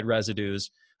pesticide residues.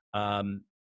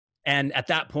 And at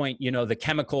that point, the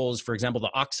chemicals, for example,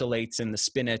 the oxalates in the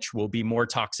spinach will be more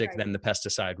toxic right, than the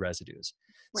pesticide residues.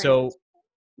 right. So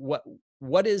what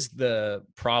what is the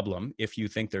problem, if you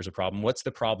think there's a problem? What's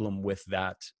the problem with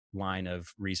that line of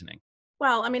reasoning?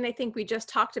 Well, I mean, I think we just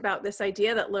talked about this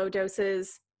idea that low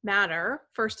doses matter,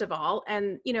 first of all.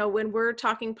 And, when we're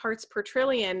talking parts per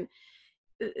trillion,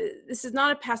 this is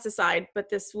not a pesticide, but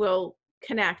this will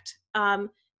connect.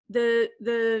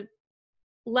 The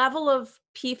level of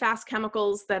PFAS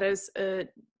chemicals that is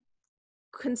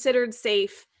considered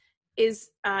safe is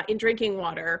in drinking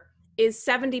water is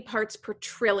 70 parts per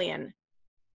trillion.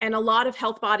 And a lot of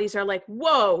health bodies are like,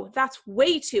 whoa, that's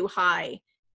way too high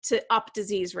to up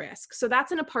disease risk. So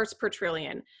that's in a parts per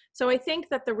trillion. So I think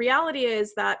that the reality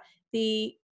is that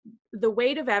the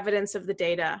weight of evidence of the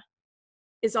data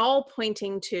is all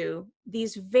pointing to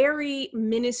these very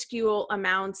minuscule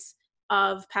amounts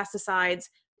of pesticides,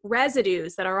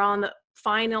 residues that are on the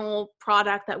final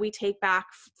product that we take back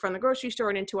from the grocery store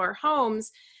and into our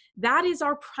homes. That is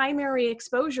our primary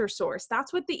exposure source.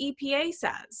 That's what the EPA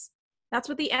says. That's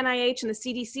what the NIH and the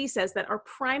CDC says, that our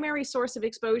primary source of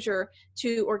exposure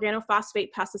to organophosphate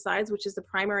pesticides, which is the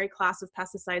primary class of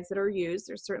pesticides that are used,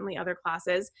 there's certainly other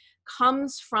classes,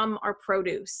 comes from our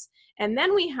produce. And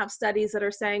then we have studies that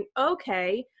are saying,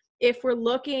 okay, if we're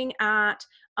looking at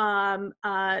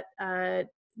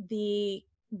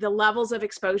the levels of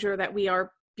exposure that we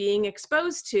are being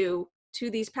exposed to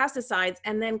these pesticides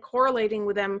and then correlating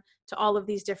with them to all of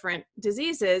these different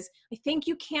diseases, I think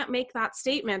you can't make that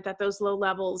statement that those low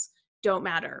levels don't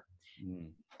matter. Mm.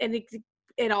 And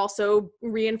it also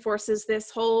reinforces this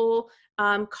whole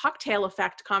cocktail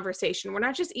effect conversation. We're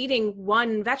not just eating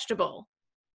one vegetable,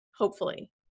 hopefully.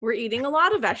 We're eating a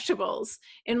lot of vegetables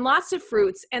and lots of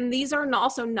fruits. And these are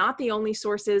also not the only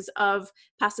sources of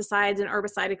pesticides and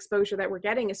herbicide exposure that we're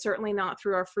getting, is certainly not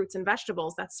through our fruits and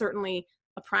vegetables. That's certainly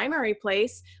a primary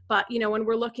place. But, when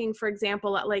we're looking, for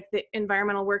example, at like the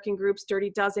environmental working groups, Dirty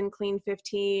Dozen, Clean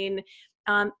 15,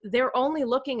 they're only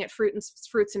looking at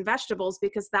fruits and vegetables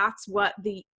because that's what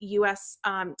the U.S.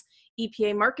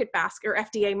 EPA market basket or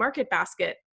FDA market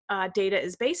basket data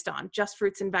is based on, just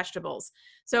fruits and vegetables.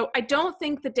 So I don't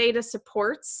think the data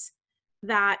supports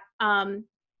that.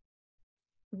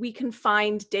 We can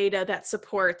find data that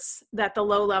supports that the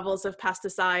low levels of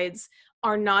pesticides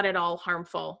are not at all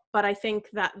harmful. But I think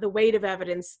that the weight of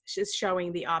evidence is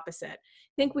showing the opposite.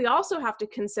 I think we also have to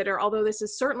consider, although this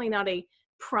is certainly not a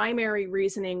primary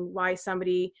reasoning why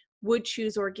somebody would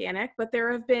choose organic, but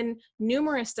there have been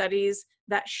numerous studies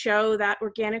that show that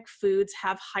organic foods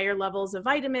have higher levels of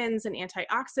vitamins and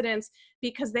antioxidants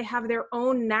because they have their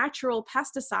own natural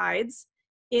pesticides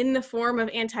in the form of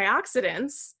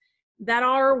antioxidants that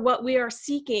are what we are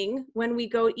seeking when we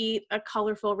go eat a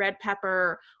colorful red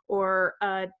pepper or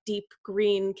a deep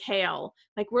green kale.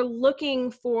 Like, we're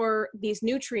looking for these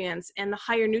nutrients, and the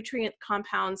higher nutrient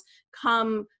compounds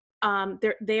come,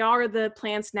 they are the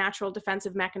plant's natural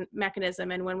defensive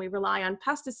mechanism. And when we rely on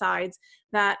pesticides,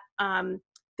 that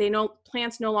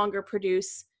plants no longer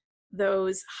produce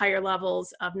those higher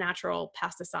levels of natural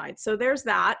pesticides. So there's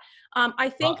that. I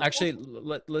think actually,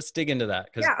 let's dig into that,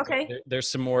 because yeah, okay. there's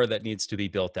some more that needs to be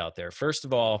built out there. First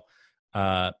of all,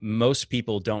 most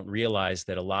people don't realize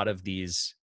that a lot of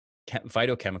these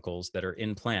phytochemicals that are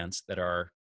in plants that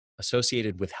are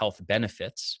associated with health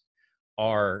benefits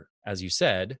are, as you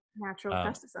said, Natural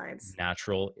pesticides.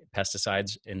 Natural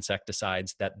pesticides,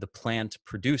 insecticides that the plant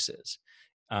produces.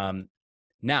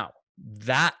 Now,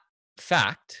 that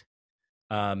fact,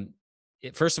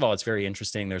 first of all, it's very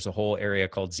interesting. There's a whole area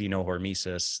called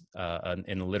xenohormesis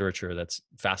in the literature that's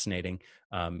fascinating,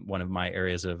 one of my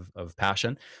areas of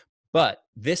passion. But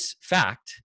this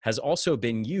fact has also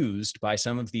been used by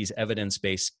some of these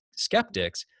evidence-based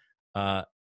skeptics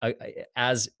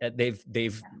as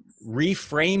they've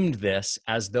reframed this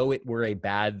as though it were a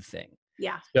bad thing.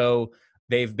 Yeah. So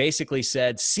they've basically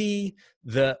said, see,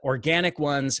 the organic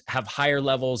ones have higher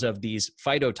levels of these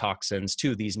phytotoxins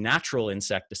too, these natural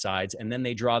insecticides, and then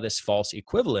they draw this false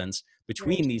equivalence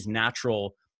between these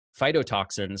natural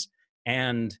phytotoxins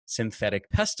and synthetic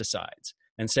pesticides,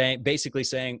 and basically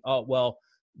saying, oh, well,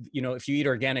 if you eat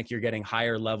organic, you're getting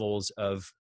higher levels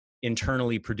of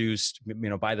internally produced,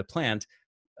 by the plant,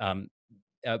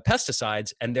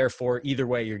 pesticides, and therefore either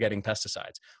way you're getting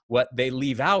pesticides. What they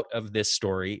leave out of this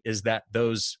story is that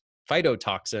those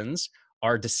phytotoxins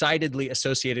are decidedly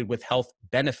associated with health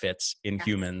benefits in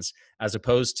humans, as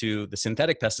opposed to the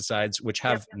synthetic pesticides, which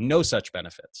have no such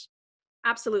benefits.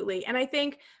 Absolutely. And I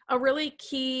think a really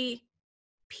key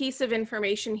piece of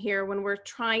information here when we're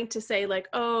trying to say, like,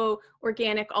 oh,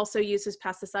 organic also uses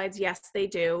pesticides. Yes, they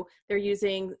do. They're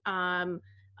using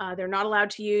they're not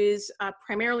allowed to use,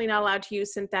 primarily not allowed to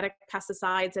use synthetic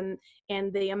pesticides,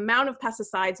 and the amount of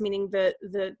pesticides, meaning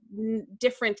the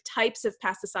different types of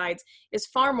pesticides, is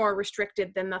far more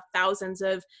restricted than the thousands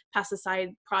of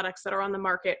pesticide products that are on the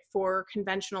market for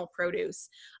conventional produce.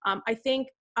 I think,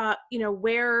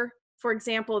 where, for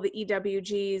example, the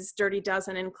EWG's Dirty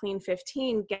Dozen and Clean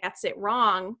 15 gets it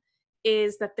wrong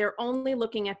is that they're only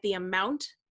looking at the amount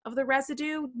of the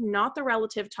residue, not the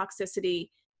relative toxicity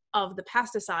of the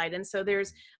pesticide. And so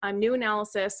there's a new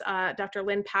analysis Dr.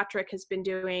 Lynn Patrick has been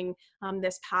doing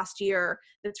this past year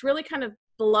that's really kind of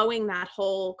blowing that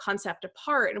whole concept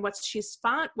apart. And what she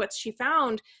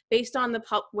found based on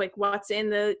what's in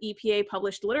the EPA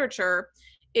published literature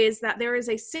is that there is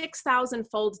a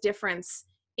 6,000-fold difference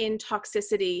in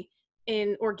toxicity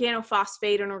in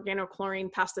organophosphate and organochlorine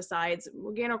pesticides.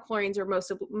 Organochlorines are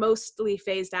mostly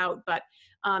phased out, but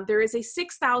there is a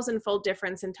 6,000-fold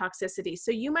difference in toxicity.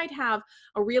 So you might have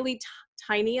a really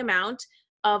tiny amount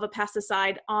of a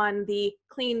pesticide on the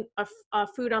clean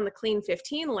food on the Clean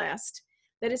 15 list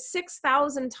that is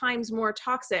 6,000 times more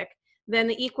toxic than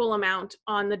the equal amount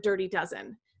on the Dirty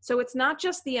Dozen. So it's not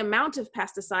just the amount of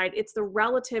pesticide, it's the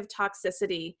relative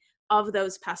toxicity of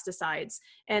those pesticides.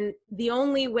 And the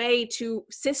only way to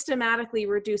systematically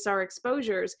reduce our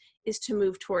exposures is to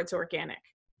move towards organic.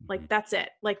 Like, that's it.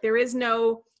 Like, there is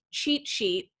no cheat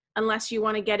sheet unless you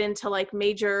want to get into like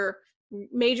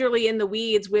majorly in the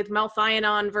weeds with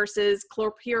methionine versus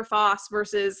chlorpyrifos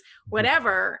versus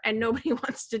whatever. And nobody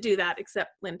wants to do that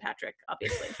except Lynn Patrick,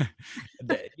 obviously.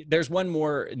 There's one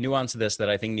more nuance of this that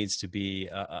I think needs to be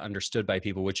understood by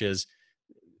people, which is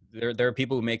there are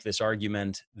people who make this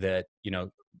argument that,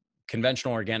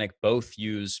 conventional organic both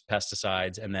use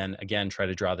pesticides and then again try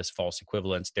to draw this false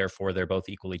equivalence. Therefore, they're both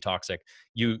equally toxic.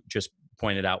 You just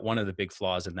pointed out one of the big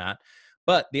flaws in that.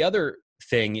 But the other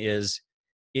thing is,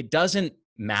 it doesn't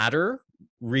matter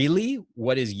really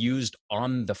what is used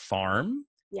on the farm.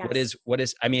 Yes.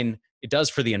 I mean, it does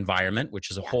for the environment, which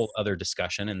is a whole Yes. other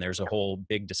discussion. And there's a whole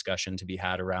big discussion to be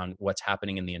had around what's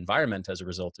happening in the environment as a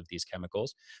result of these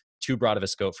chemicals. Too broad of a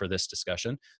scope for this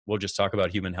discussion. We'll just talk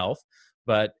about human health.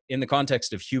 But in the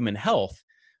context of human health,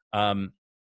 um,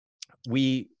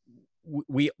 we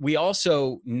we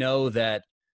also know that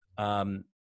um,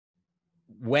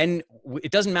 when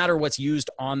it doesn't matter what's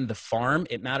used on the farm,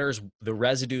 it matters the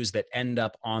residues that end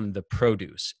up on the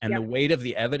produce, and the Yep. weight of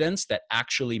the evidence that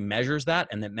actually measures that,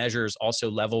 and that measures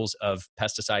also levels of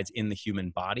pesticides in the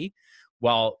human body.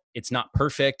 While it's not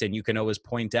perfect, and you can always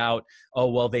point out,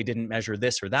 oh, well, they didn't measure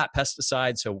this or that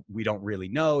pesticide, so we don't really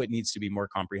know, it needs to be more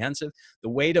comprehensive. The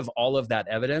weight of all of that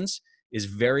evidence is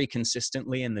very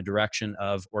consistently in the direction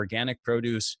of organic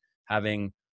produce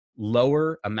having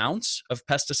lower amounts of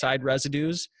pesticide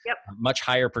residues, Yep. a much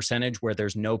higher percentage where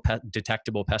there's no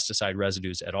detectable pesticide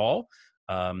residues at all.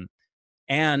 Um,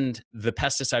 and the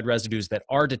pesticide residues that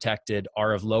are detected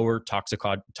are of lower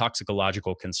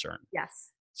toxicological concern.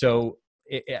 Yes. So,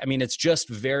 I mean, it's just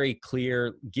very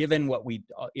clear, given what we,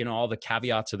 all the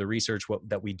caveats of the research,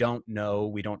 that we don't know.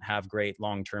 We don't have great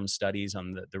long-term studies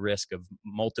on the risk of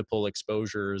multiple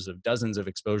exposures, of dozens of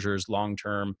exposures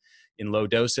long-term in low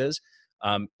doses.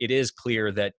 It is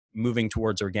clear that moving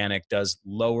towards organic does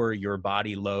lower your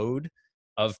body load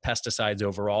of pesticides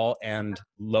overall, and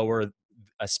lower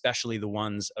especially the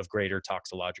ones of greater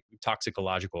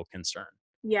toxicological concern.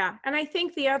 Yeah. And I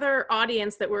think the other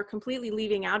audience that we're completely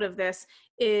leaving out of this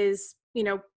is,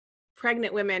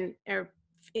 pregnant women, or,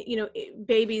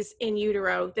 babies in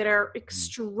utero that are Mm.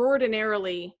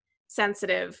 extraordinarily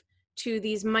sensitive to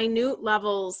these minute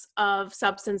levels of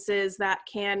substances that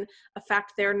can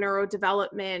affect their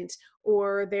neurodevelopment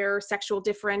or their sexual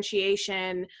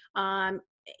differentiation. And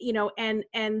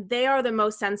they are the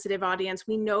most sensitive audience.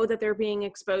 We know that they're being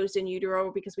exposed in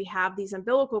utero because we have these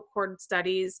umbilical cord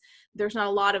studies. There's not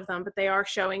a lot of them, but they are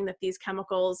showing that these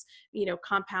chemicals,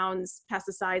 compounds,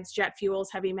 pesticides, jet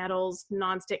fuels, heavy metals,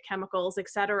 nonstick chemicals,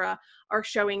 etc., are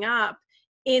showing up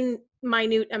in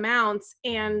minute amounts.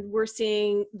 And we're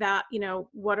seeing that,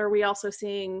 what are we also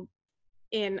seeing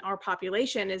in our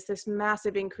population is this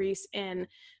massive increase in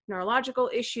neurological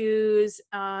issues,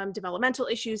 developmental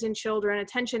issues in children,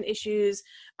 attention issues,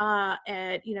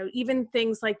 and even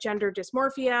things like gender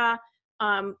dysmorphia.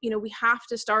 We have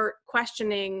to start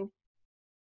questioning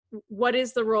what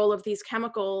is the role of these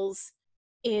chemicals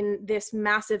in this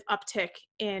massive uptick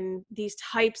in these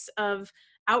types of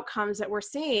outcomes that we're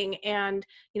seeing. And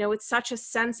it's such a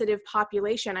sensitive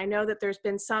population. I know that there's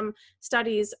been some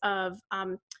studies of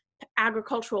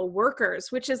agricultural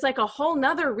workers, which is like a whole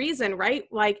nother reason, right?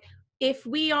 Like, if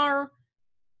we are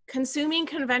consuming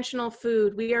conventional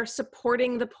food, we are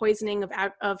supporting the poisoning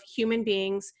of human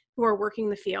beings who are working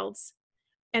the fields.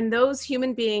 And those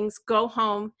human beings go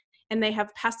home and they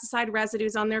have pesticide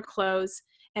residues on their clothes,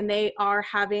 and they are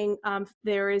having,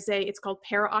 it's called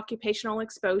para-occupational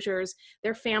exposures.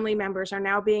 Their family members are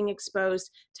now being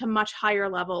exposed to much higher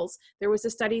levels. There was a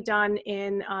study done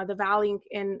in the valley,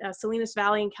 in Salinas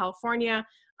Valley in California,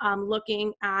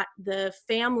 looking at the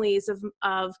families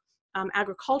of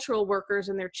agricultural workers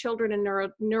and their children and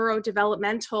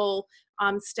neurodevelopmental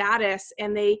status.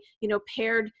 And they,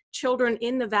 paired children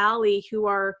in the valley who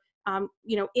are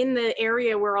in the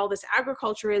area where all this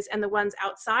agriculture is, and the ones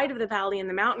outside of the valley in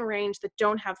the mountain range that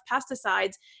don't have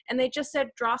pesticides. And they just said,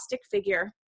 draw a stick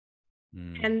figure.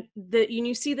 Mm. And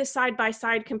you see the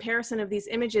side-by-side comparison of these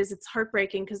images. It's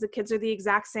heartbreaking because the kids are the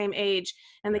exact same age,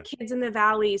 and the kids in the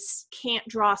valleys can't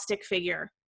draw a stick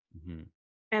figure. Mm-hmm.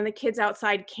 And the kids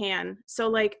outside can. So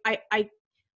like, I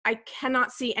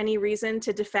cannot see any reason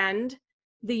to defend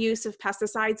the use of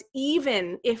pesticides,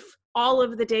 even if all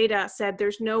of the data said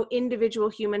there's no individual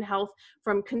human health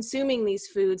from consuming these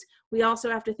foods. We also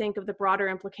have to think of the broader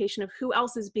implication of who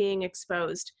else is being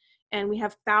exposed. And we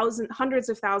have hundreds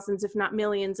of thousands, if not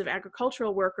millions, of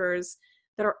agricultural workers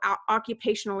that are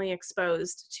occupationally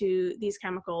exposed to these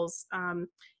chemicals,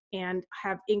 and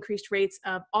have increased rates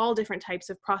of all different types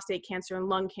of prostate cancer and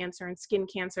lung cancer and skin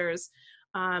cancers.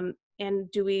 And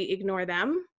do we ignore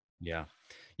them? Yeah.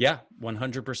 Yeah,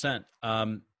 100%.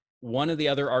 One of the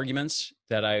other arguments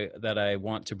that I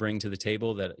want to bring to the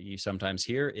table that you sometimes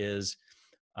hear is,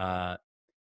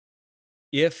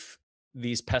 if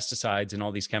these pesticides and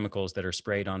all these chemicals that are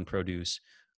sprayed on produce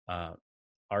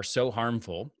are so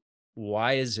harmful,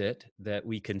 why is it that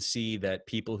we can see that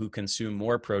people who consume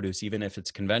more produce, even if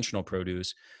it's conventional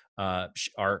produce,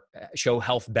 show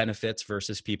health benefits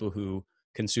versus people who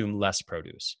consume less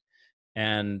produce?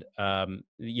 And,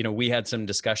 we had some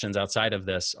discussions outside of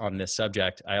this on this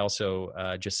subject. I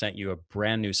also just sent you a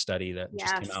brand new study that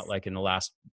just came out Yes. like in the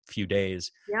last few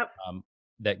days, Yep.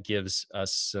 that gives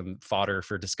us some fodder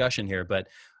for discussion here. But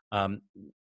um,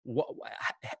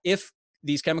 if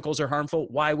these chemicals are harmful,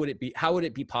 why would it be? How would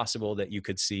it be possible that you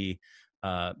could see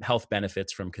health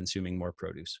benefits from consuming more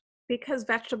produce? Because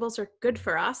vegetables are good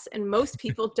for us and most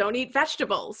people don't eat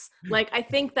vegetables. Like, I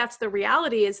think that's the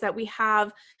reality, is that we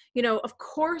have, of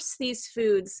course these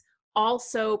foods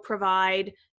also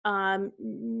provide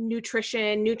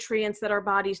nutrition, nutrients that our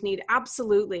bodies need.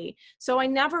 Absolutely. So I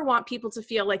never want people to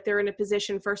feel like they're in a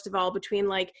position, first of all, between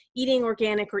like eating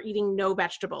organic or eating no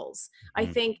vegetables. I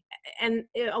Mhm. think, and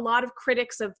a lot of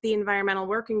critics of the environmental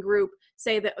working group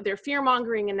say that they're fear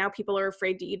mongering and now people are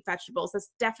afraid to eat vegetables.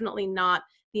 That's definitely not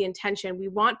the intention. We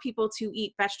want people to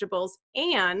eat vegetables,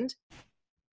 and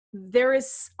there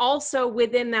is also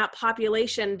within that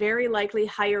population very likely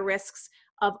higher risks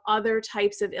of other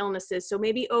types of illnesses. So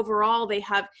maybe overall they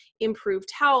have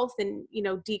improved health and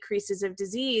decreases of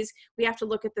disease. We have to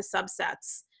look at the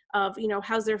subsets of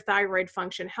how's their thyroid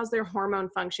function, how's their hormone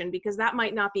function, because that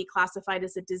might not be classified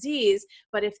as a disease,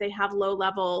 but if they have low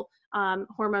level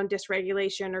hormone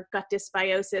dysregulation or gut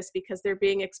dysbiosis because they're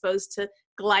being exposed to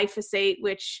glyphosate,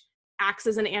 which acts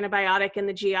as an antibiotic in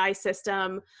the GI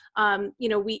system,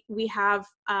 we have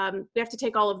to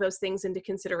take all of those things into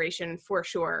consideration for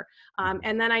sure.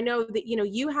 And then I know that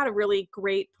you had a really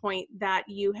great point that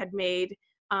you had made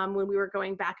when we were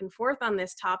going back and forth on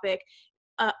this topic,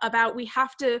 about we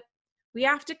have to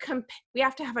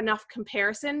have enough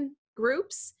comparison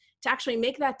groups to actually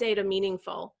make that data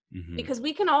meaningful. Mhm. Because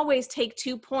we can always take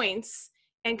 2 points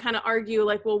and kind of argue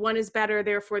like, well, one is better,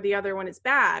 therefore the other one is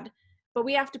bad. But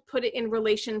we have to put it in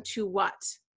relation to what?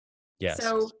 Yes.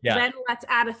 So Yeah. then let's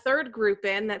add a third group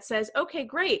in that says, okay,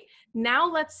 great. Now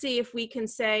let's see if we can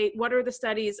say, what are the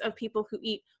studies of people who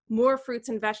eat more fruits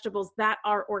and vegetables that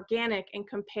are organic, and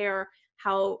compare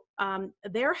how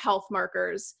their health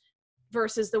markers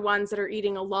versus the ones that are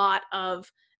eating a lot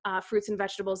of fruits and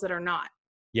vegetables that are not.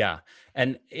 Yeah.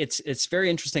 And it's very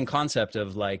interesting concept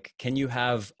of like, can you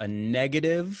have a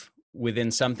negative within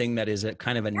something that is a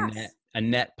kind of Yes. a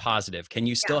net positive? Can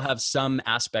you Yeah. still have some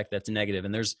aspect that's negative?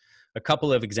 And there's a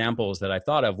couple of examples that I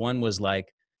thought of. One was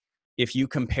like, if you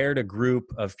compared a group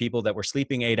of people that were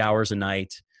sleeping 8 hours a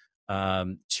night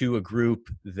to a group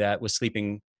that was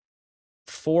sleeping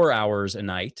 4 hours a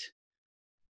night,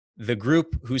 the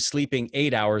group who's sleeping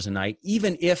 8 hours a night,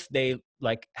 even if they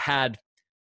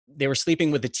were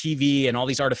sleeping with the TV and all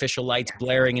these artificial lights Yes.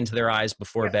 blaring into their eyes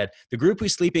before Yep. bed, the group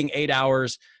who's sleeping 8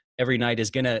 hours every night is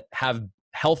going to have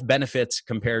health benefits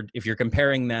compared if you're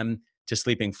comparing them to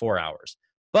sleeping 4 hours.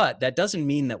 But that doesn't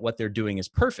mean that what they're doing is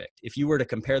perfect. If you were to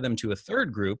compare them to a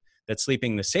third group that's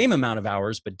sleeping the same amount of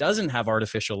hours but doesn't have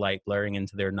artificial light blaring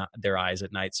into their eyes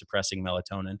at night, suppressing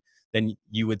melatonin, then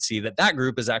you would see that that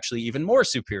group is actually even more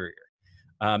superior.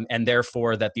 And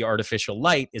therefore, that the artificial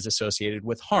light is associated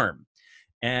with harm.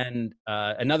 And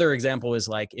another example is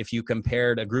like if you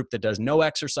compared a group that does no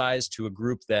exercise to a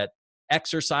group that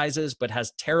exercises but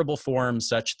has terrible forms,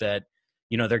 such that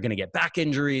they're going to get back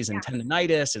injuries and Yes.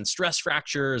 tendonitis and stress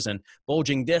fractures and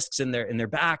bulging discs in their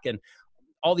back and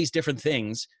all these different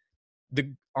things.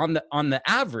 On the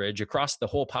average across the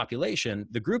whole population,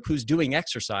 the group who's doing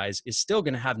exercise is still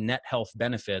going to have net health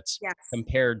benefits Yes.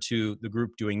 compared to the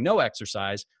group doing no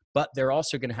exercise, but they're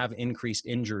also going to have increased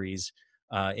injuries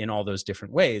in all those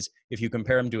different ways. If you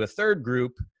compare them to a third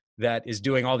group that is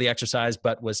doing all the exercise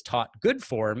but was taught good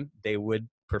form, they would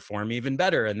perform even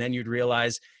better. And then you'd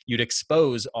realize you'd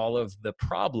expose all of the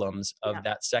problems of Yeah.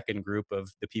 that second group of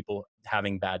the people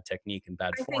having bad technique and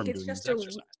bad I think form it's doing this just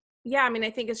exercise. yeah, I mean, I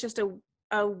think it's just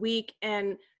a weak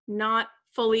and not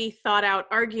fully thought out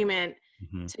argument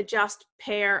Mhm. to just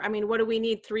pair. I mean, what do we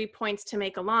need? 3 points to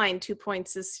make a line. 2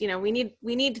 points is,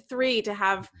 we need three to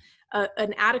have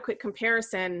an adequate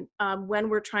comparison when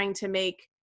we're trying to make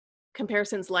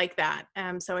comparisons like that.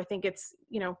 So I think it's,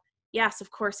 yes,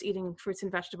 of course, eating fruits and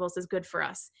vegetables is good for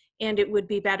us, and it would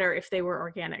be better if they were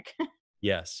organic.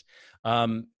 Yes.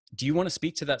 Do you want to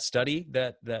speak to that study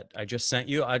that I just sent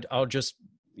you? I'll just,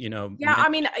 Yeah, I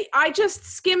mean, I just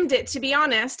skimmed it, to be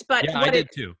honest, but yeah, I did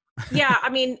too, yeah, I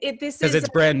mean, this because is, it's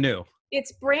brand new.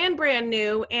 it's brand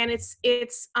new, and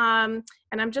and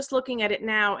I'm just looking at it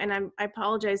now, and I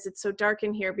apologize, it's so dark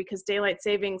in here because daylight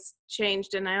savings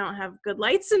changed and I don't have good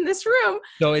lights in this room.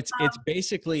 So it's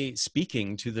basically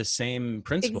speaking to the same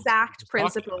principles that we're Exact just talking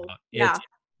principle. about. Yeah.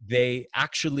 They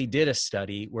actually did a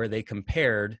study where they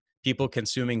compared people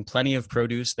consuming plenty of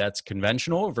produce that's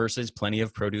conventional versus plenty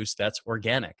of produce that's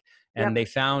organic. Yep. And they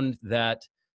found that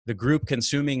the group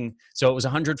consuming, so it was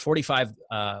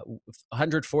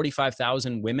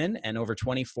 145,000 women and over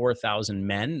 24,000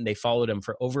 men. They followed them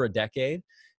for over a decade.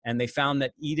 And they found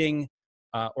that eating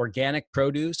organic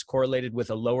produce correlated with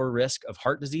a lower risk of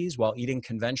heart disease, while eating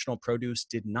conventional produce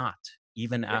did not,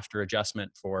 even after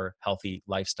adjustment for healthy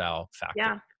lifestyle factors.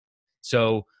 Yeah.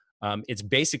 So it's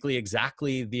basically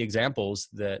exactly the examples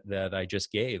that I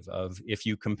just gave of, if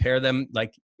you compare them,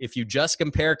 like if you just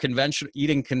compare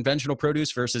eating conventional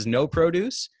produce versus no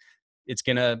produce, it's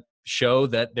going to show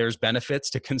that there's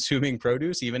benefits to consuming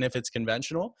produce, even if it's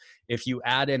conventional. If you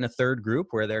add in a third group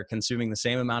where they're consuming the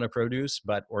same amount of produce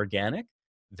but organic,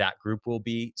 that group will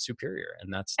be superior.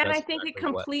 And that's And I think it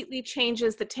exactly what. completely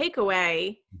changes the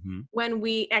takeaway Mhm, when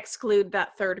we exclude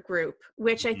that third group,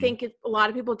 which I mhm, think a lot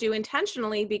of people do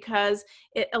intentionally because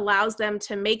it allows them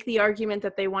to make the argument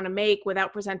that they want to make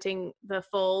without presenting the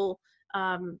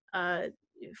um, uh,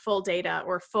 full data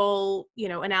or full,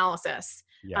 analysis.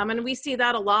 yeah. And we see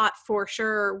that a lot for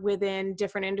sure within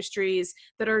different industries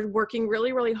that are working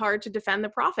really, really hard to defend the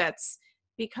profits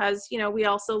because, we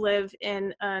also live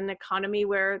in an economy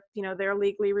where, they're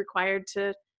legally required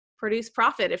to produce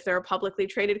profit if they're a publicly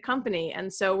traded company.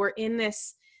 And so we're in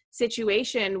this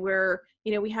situation where,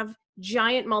 we have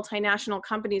giant multinational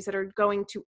companies that are going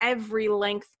to every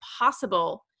length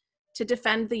possible to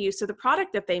defend the use of the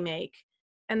product that they make.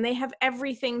 And they have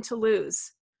everything to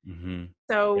lose. Hmm.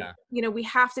 So, Yeah. we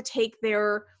have to take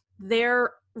their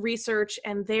research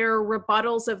and their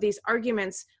rebuttals of these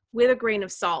arguments with a grain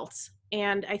of salt.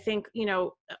 And I think,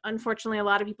 unfortunately, a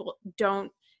lot of people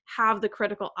don't have the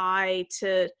critical eye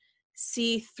to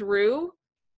see through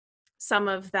some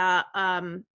of the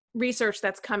research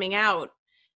that's coming out.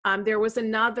 There was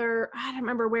another, I don't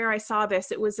remember where I saw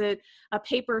this. It was a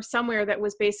paper somewhere that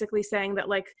was basically saying that,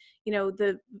 like,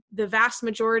 the vast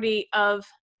majority of,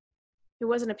 it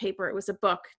wasn't a paper, it was a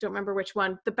book, don't remember which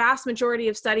one. The vast majority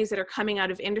of studies that are coming out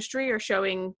of industry are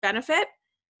showing benefit,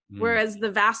 Mm, whereas the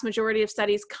vast majority of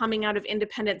studies coming out of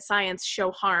independent science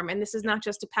show harm. And this is not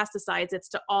just to pesticides, it's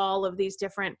to all of these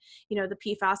different, the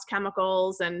PFAS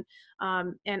chemicals and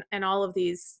all of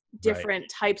these right. different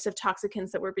types of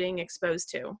toxicants that we're being exposed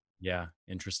to. Yeah.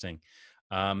 Interesting.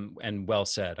 And well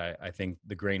said. I think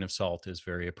the grain of salt is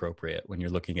very appropriate when you're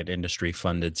looking at industry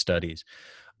funded studies.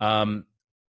 Um,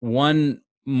 One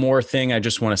more thing I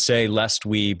just want to say, lest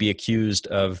we be accused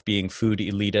of being food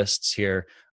elitists here.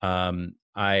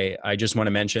 I just want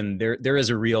to mention there is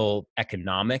a real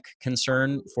economic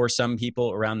concern for some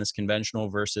people around this conventional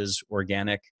versus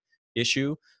organic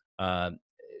issue, uh,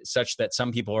 such that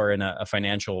some people are in a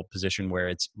financial position where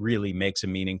it really makes a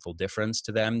meaningful difference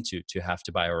to them to have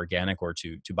to buy organic or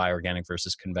to buy organic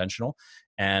versus conventional.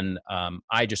 And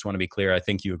I just want to be clear. I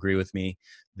think you agree with me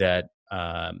that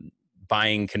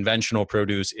buying conventional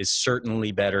produce is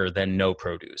certainly better than no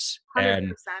produce.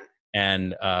 100%.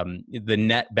 And the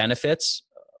net benefits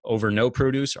over no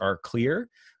produce are clear.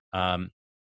 Um,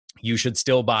 you should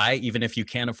still buy even if you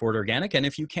can't afford organic, and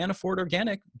if you can't afford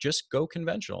organic, just go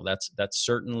conventional. That's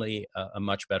certainly a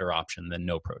much better option than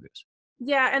no produce.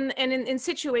 Yeah, and in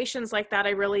situations like that, I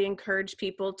really encourage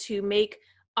people to make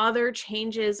other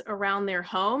changes around their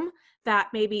home that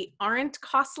maybe aren't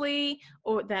costly,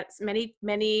 or that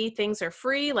many things are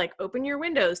free, like open your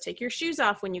windows, take your shoes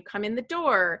off when you come in the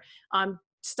door,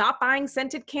 stop buying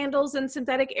scented candles and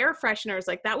synthetic air fresheners.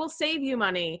 Like, that will save you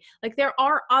money. Like, there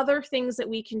are other things that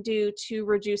we can do to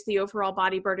reduce the overall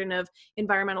body burden of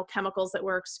environmental chemicals that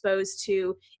we're exposed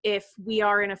to if we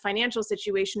are in a financial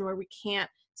situation where we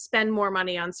can't spend more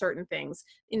money on certain things.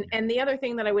 And the other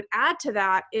thing that I would add to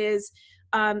that is,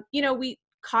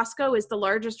 Costco is the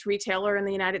largest retailer in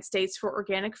the United States for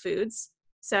organic foods.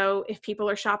 So if people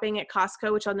are shopping at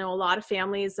Costco, which I know a lot of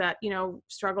families that,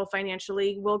 struggle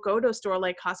financially will go to a store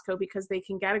like Costco because they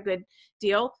can get a good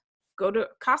deal. Go to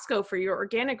Costco for your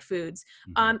organic foods.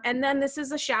 Mhm. And then this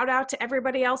is a shout out to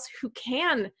everybody else who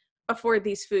can afford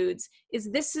these foods,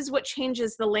 this is what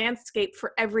changes the landscape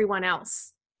for everyone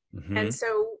else. And Mhm.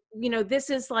 so, this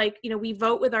is like, we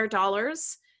vote with our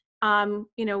dollars.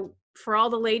 For all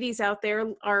the ladies out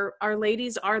there, our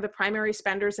ladies are the primary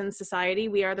spenders in society.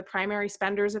 We are the primary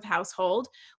spenders of household.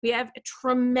 We have a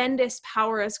tremendous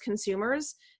power as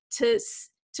consumers to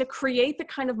create the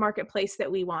kind of marketplace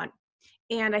that we want.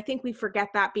 And I think we forget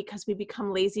that because we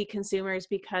become lazy consumers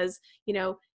because,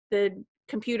 the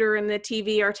computer and the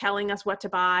TV are telling us what to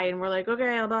buy. And we're like,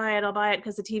 okay, I'll buy it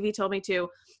because the TV told me to.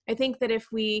 I think that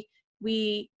if we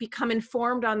become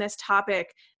informed on this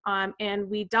topic, and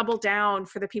we double down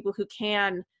for the people who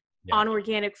can Yeah. on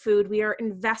organic food, we are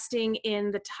investing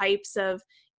in the types of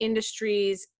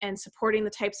industries and supporting the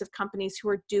types of companies who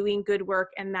are doing good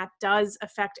work, and that does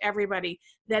affect everybody.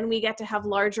 Then we get to have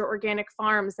larger organic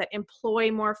farms that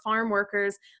employ more farm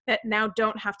workers that now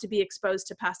don't have to be exposed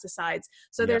to pesticides.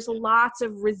 So Yeah. there's lots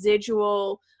of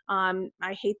residual,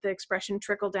 I hate the expression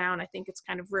trickle down. I think it's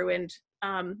kind of ruined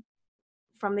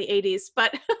from the 80s,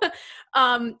 but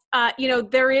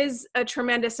there is a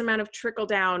tremendous amount of trickle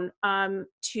down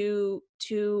to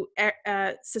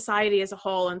society as a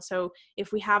whole. And so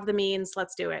if we have the means,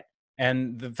 let's do it.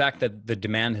 And the fact that the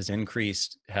demand has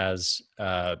increased has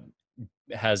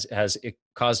it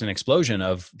caused an explosion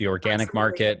of the organic Absolutely.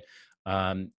 market,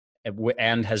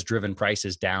 and has driven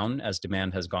prices down as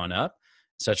demand has gone up,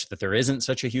 such that there isn't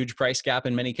such a huge price gap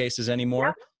in many cases Yeah.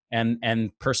 anymore.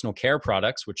 And personal care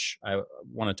products, which I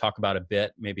want to talk about a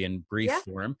bit, maybe in brief Yeah.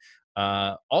 form.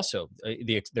 Also,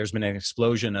 there's been an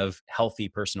explosion of healthy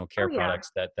personal Oh care yeah.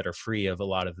 products that are free of a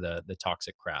lot of the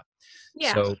toxic crap.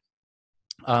 Yeah. So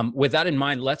with that in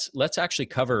mind, let's actually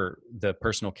cover the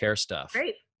personal care stuff.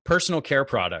 Great. Personal care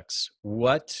products.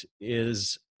 What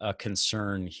is a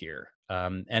concern here?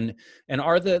 And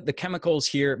are the chemicals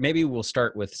here? Maybe we'll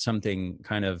start with something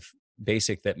kind of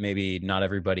basic that maybe not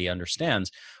everybody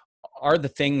understands. Are the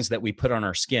things that we put on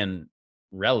our skin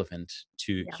relevant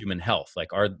to Yeah. human health?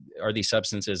 Like, are these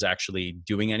substances actually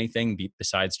doing anything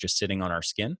besides just sitting on our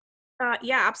skin?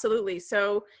 Yeah, absolutely.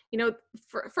 So,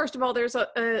 first of all,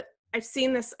 I've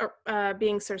seen this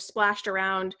being sort of splashed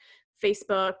around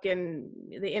Facebook and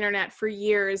the internet for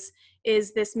years,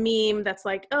 is this meme that's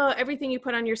like, oh, everything you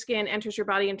put on your skin enters your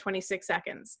body in 26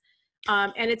 seconds.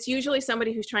 And it's usually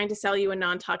somebody who's trying to sell you a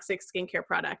non-toxic skincare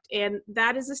product. And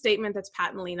that is a statement that's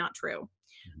patently not true.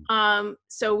 Mhm.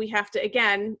 So we have to,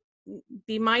 again,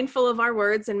 be mindful of our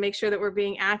words and make sure that we're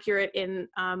being accurate in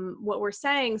what we're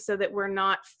saying, so that we're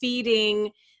not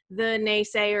feeding the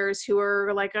naysayers who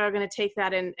are like, oh, going to take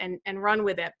that and run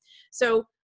with it. So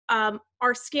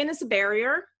our skin is a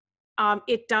barrier.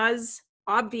 It does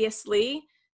obviously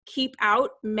keep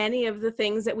out many of the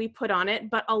things that we put on it,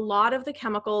 but a lot of the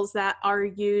chemicals that are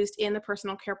used in the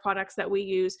personal care products that we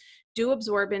use do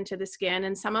absorb into the skin,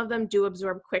 and some of them do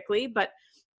absorb quickly, but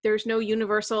there's no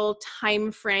universal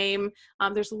time frame.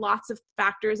 There's lots of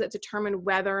factors that determine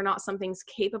whether or not something's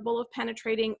capable of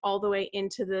penetrating all the way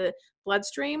into the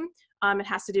bloodstream. It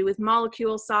has to do with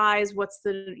molecule size. What's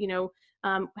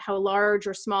how large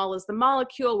or small is the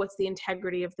molecule? What's the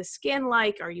integrity of the skin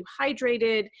like? Are you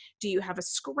hydrated? Do you have a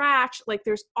scratch? Like,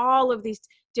 there's all of these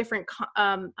different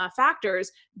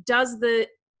factors. Does the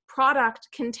product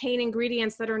contain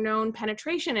ingredients that are known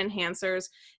penetration enhancers,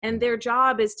 and their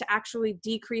job is to actually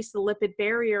decrease the lipid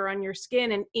barrier on your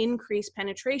skin and increase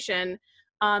penetration.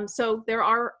 So there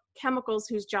are chemicals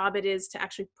whose job it is to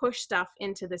actually push stuff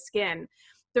into the skin.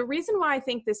 The reason why I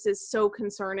think this is so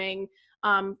concerning,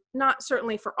 not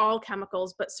certainly for all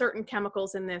chemicals, but certain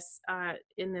chemicals in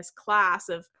this class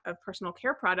of personal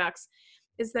care products,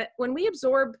 is that when we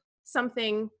absorb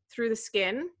something through the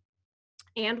skin,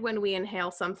 and when we inhale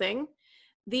something,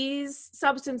 these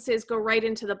substances go right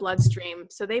into the bloodstream.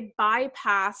 So they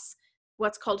bypass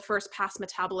what's called first pass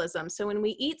metabolism. So when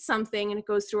we eat something and it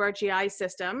goes through our GI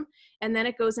system, and then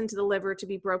it goes into the liver to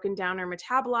be broken down or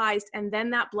metabolized, and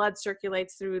then that blood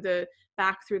circulates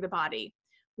back through the body.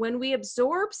 When we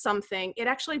absorb something, it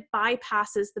actually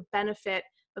bypasses the benefit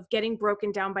of getting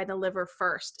broken down by the liver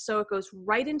first. So it goes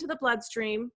right into the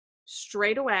bloodstream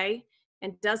straight away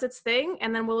and does its thing,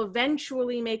 and then will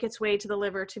eventually make its way to the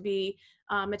liver to be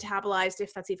metabolized,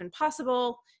 if that's even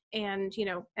possible. And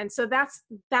so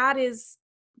that is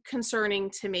concerning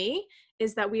to me,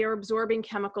 is that we are absorbing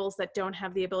chemicals that don't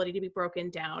have the ability to be broken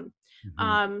down.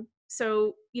 Mhm.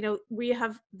 So we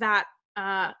have that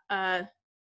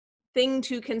thing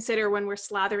to consider when we're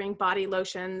slathering body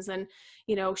lotions and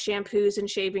shampoos and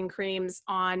shaving creams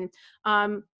on.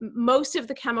 Most of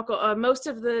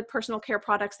the personal care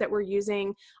products that we're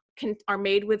using are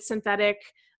made with synthetic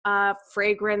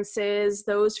fragrances.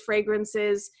 Those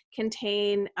fragrances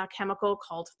contain a chemical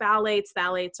called phthalates.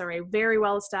 Phthalates are a very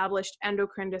well established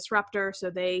endocrine disruptor, so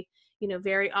they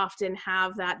very often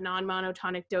have that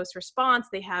non-monotonic dose response.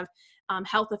 They have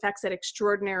health effects at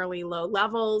extraordinarily low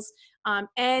levels.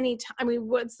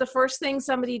 What's the first thing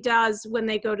somebody does when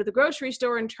they go to the grocery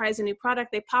store and tries a new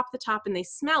product? They pop the top and they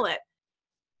smell it,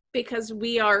 because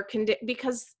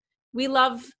because we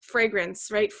love fragrance,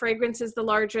 right? Fragrance is the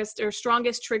largest or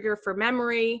strongest trigger for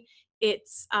memory.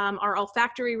 It's our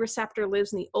olfactory receptor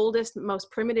lives in the oldest,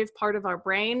 most primitive part of our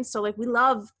brain. So we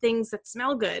love things that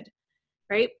smell good,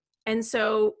 right? And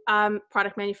so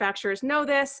product manufacturers know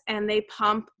this, and they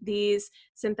pump these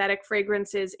synthetic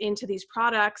fragrances into these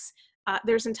products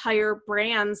There's entire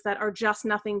brands that are just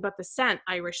nothing but the scent.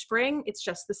 Irish Spring, it's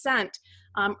just the scent.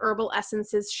 Herbal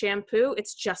Essences shampoo,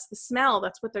 it's just the smell.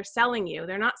 That's what they're selling you.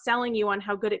 They're not selling you on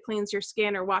how good it cleans your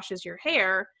skin or washes your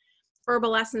hair.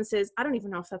 Herbal Essences, I don't even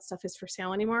know if that stuff is for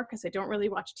sale anymore because I don't really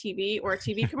watch TV or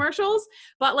TV commercials.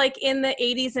 But like in the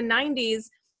 80s and 90s,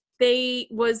 they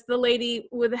was the lady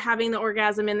with having the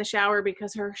orgasm in the shower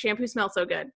because her shampoo smelled so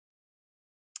good.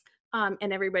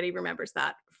 And everybody remembers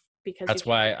that because That's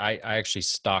why I actually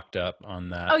stocked up on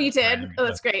that. Oh, you did? brand. Oh,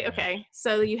 that's great. Yeah. Okay.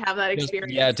 So you have that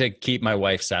experience. Yeah, to keep my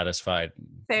wife satisfied.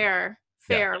 Fair.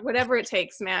 Yeah. Whatever it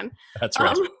takes, man. That's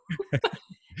right.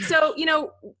 So,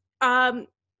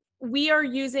 we are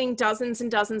using dozens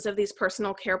and dozens of these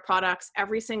personal care products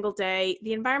every single day.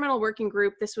 The Environmental Working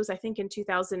Group, this was, I think, in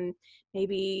 2000,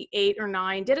 maybe 8 or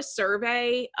 9, did a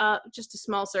survey, just a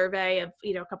small survey of,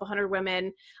 a couple hundred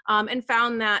women, and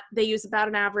found that they use about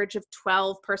an average of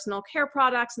 12 personal care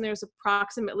products, and there's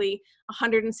approximately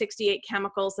 168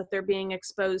 chemicals that they're being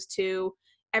exposed to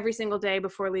every single day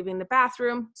before leaving the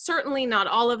bathroom. Certainly not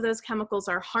all of those chemicals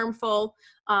are harmful,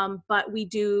 but we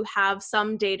do have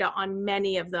some data on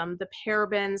many of them, the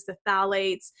parabens, the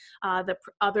phthalates,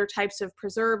 other types of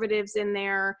preservatives in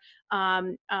there,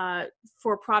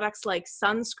 for products like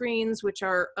sunscreens, which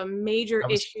are a major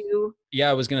issue. Yeah,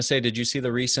 I was going to say, did you see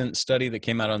the recent study that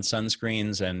came out on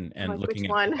sunscreens and looking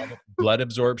at blood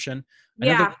absorption? I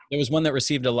know there was one that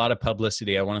received a lot of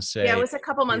publicity. I want to say. Yeah, it was a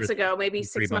couple months ago, maybe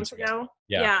 6 months ago.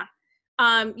 Yeah.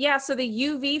 So the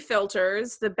UV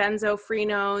filters, the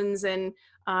benzophenones and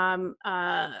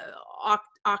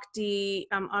octinoxate,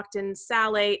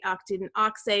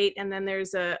 octinoxate, and then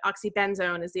there's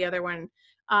oxybenzone is the other one.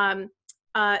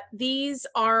 These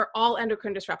are all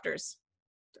endocrine disruptors.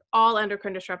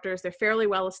 They're fairly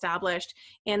well established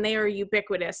and they are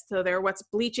ubiquitous. So they're what's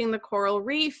bleaching the coral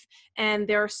reef. And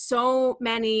there are so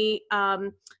many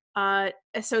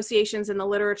associations in the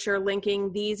literature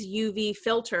linking these UV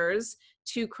filters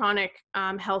to chronic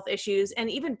health issues and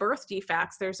even birth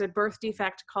defects. There's a birth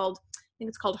defect called, I think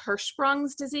it's called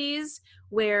Hirschsprung's disease,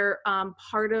 where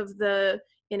part of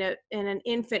in an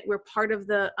infant, where part of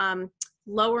the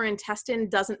lower intestine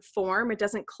doesn't form, it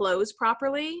doesn't close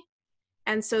properly.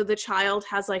 And so the child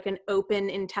has like an open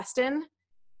intestine,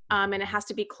 and it has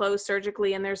to be closed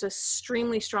surgically. And there's a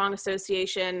extremely strong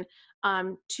association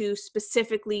to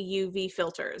specifically UV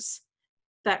filters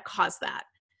that cause that.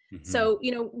 Mm-hmm. So,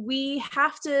 we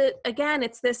have to, again,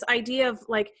 it's this idea of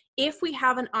like, if we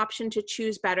have an option to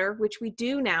choose better, which we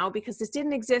do now, because this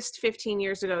didn't exist 15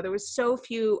 years ago, there was so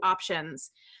few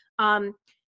options.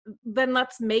 Then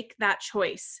let's make that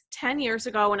choice. 10 years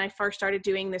ago, when I first started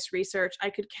doing this research,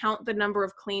 I could count the number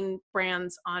of clean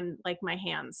brands on like my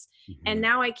hands. Mm-hmm. And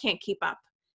now I can't keep up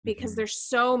because there's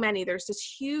so many. There's this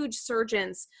huge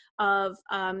surgence of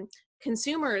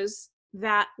consumers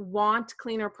that want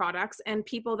cleaner products and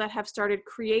people that have started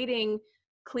creating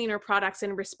cleaner products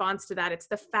in response to that. It's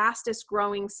the fastest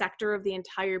growing sector of the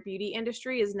entire beauty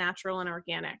industry is natural and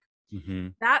organic. Mm-hmm.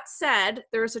 That said,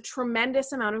 there's a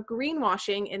tremendous amount of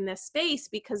greenwashing in this space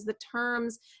because the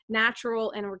terms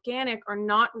natural and organic are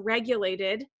not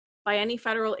regulated by any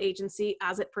federal agency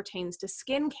as it pertains to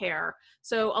skincare.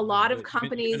 So a lot of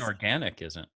companies... Even organic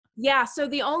isn't. Yeah, so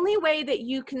the only way that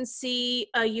you can see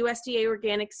a USDA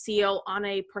organic seal on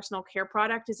a personal care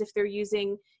product is if they're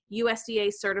using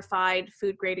USDA certified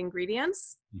food grade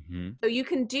ingredients. Mm-hmm. So you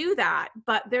can do that,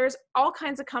 but there's all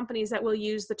kinds of companies that will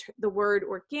use the word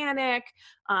organic,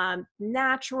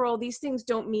 natural. These things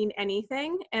don't mean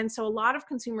anything. And so a lot of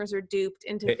consumers are duped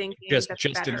into thinking that's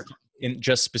better.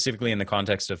 Just specifically in the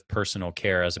context of personal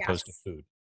care as opposed to food.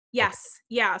 Yes.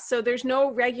 Okay. Yeah. So there's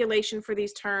no regulation for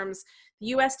these terms.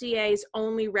 The USDA is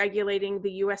only regulating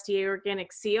the USDA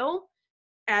organic seal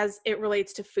as it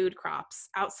relates to food crops.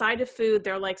 Outside of food,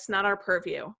 they're like, it's not our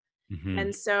purview. Mm-hmm.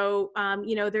 And so,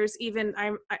 there's even,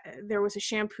 there was a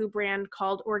shampoo brand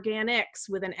called Organics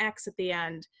with an X at the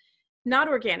end. Not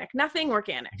organic, nothing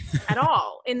organic at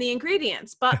all in the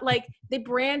ingredients, but like they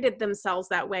branded themselves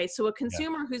that way. So a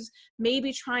consumer who's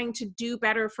maybe trying to do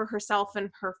better for herself and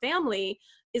her family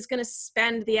is going to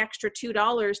spend the extra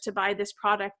 $2 to buy this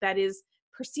product that is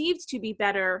perceived to be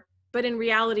better, but in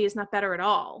reality is not better at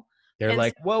all. They're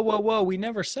like, whoa, we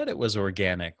never said it was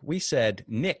organic. We said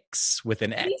Nix with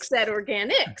an X. We said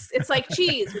organics. It's like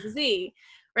cheese with a Z,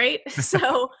 right?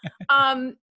 So,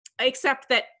 except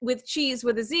that with cheese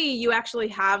with a Z, you actually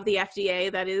have the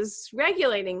FDA that is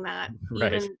regulating that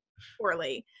even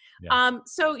poorly. Yeah.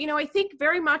 So, I think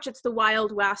very much it's the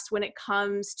Wild West when it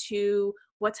comes to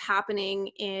what's happening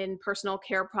in personal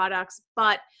care products.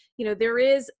 But, there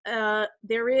is a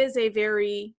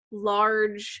very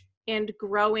large and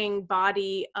growing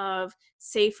body of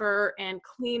safer and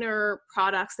cleaner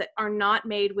products that are not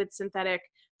made with synthetic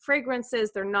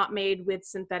fragrances. They're not made with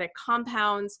synthetic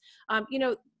compounds.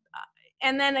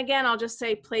 And then again, I'll just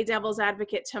say, play devil's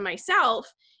advocate to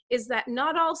myself, is that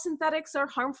not all synthetics are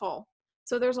harmful.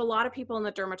 So there's a lot of people in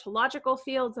the dermatological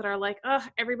field that are like, oh,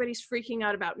 everybody's freaking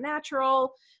out about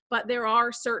natural, but there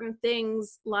are certain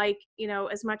things like,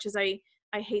 as much as I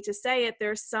hate to say it,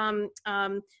 there's some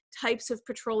types of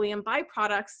petroleum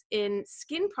byproducts in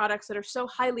skin products that are so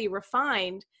highly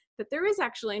refined that there is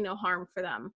actually no harm for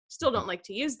them. Still don't like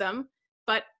to use them,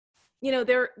 but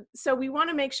so we want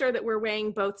to make sure that we're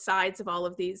weighing both sides of all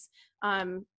of these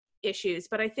issues.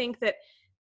 But I think that,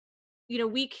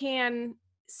 we can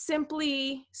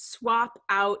simply swap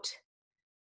out,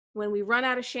 when we run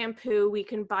out of shampoo, we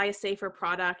can buy a safer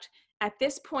product. At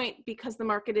this point, because the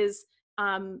market is,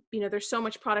 there's so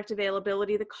much product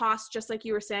availability, the cost, just like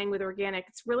you were saying with organic,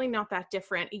 it's really not that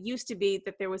different. It used to be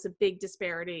that there was a big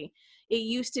disparity. It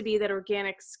used to be that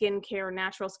organic skincare,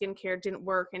 natural skincare didn't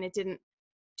work and it didn't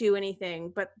do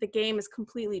anything, but the game has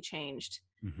completely changed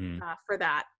for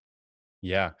that.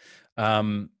 Yeah.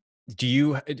 Do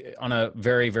you, on a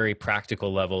very, very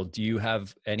practical level, do you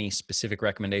have any specific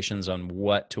recommendations on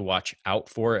what to watch out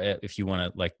for? If you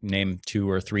want to like name 2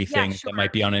 or 3 Yeah, things sure. that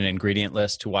might be on an ingredient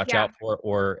list to watch Yeah. out for,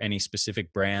 or any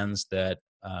specific brands that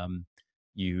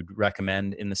you'd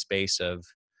recommend in the space of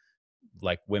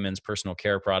like women's personal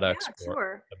care products Yeah, or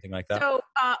sure. something like that? So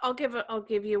I'll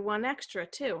give you one extra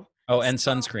too. Oh, So, and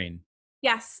sunscreen.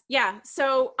 yes, yeah.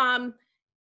 So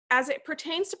as it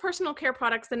pertains to personal care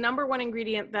products, the number one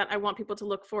ingredient that I want people to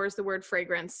look for is the word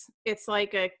fragrance. It's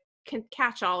like a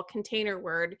catch-all container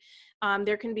word.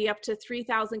 There can be up to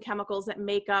 3,000 chemicals that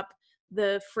make up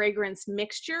the fragrance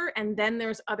mixture. And then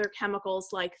there's other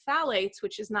chemicals like phthalates,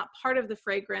 which is not part of the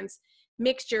fragrance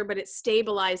mixture, but it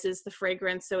stabilizes the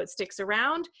fragrance so it sticks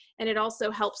around. And it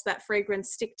also helps that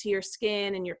fragrance stick to your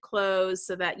skin and your clothes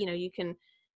so that, you can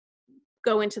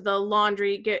go into the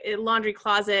laundry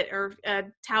closet or a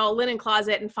towel linen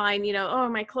closet and find, oh,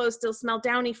 my clothes still smell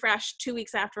downy fresh 2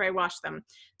 weeks after I wash them.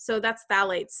 So that's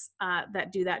phthalates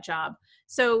that do that job.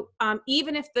 So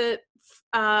even if the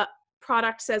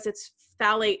product says it's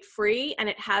phthalate free and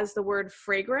it has the word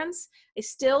fragrance, I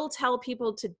still tell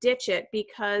people to ditch it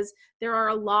because there are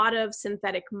a lot of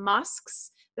synthetic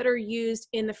musks that are used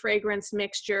in the fragrance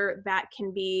mixture that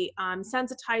can be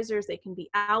sensitizers, they can be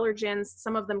allergens,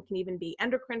 some of them can even be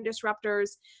endocrine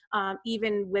disruptors,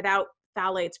 even without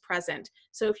phthalates present.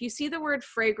 So if you see the word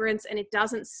fragrance and it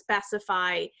doesn't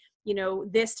specify,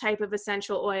 this type of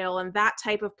essential oil and that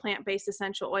type of plant-based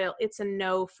essential oil, it's a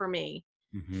no for me.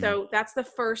 So that's the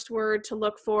first word to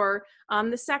look for.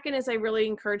 The second is I really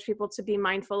encourage people to be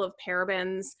mindful of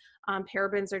parabens.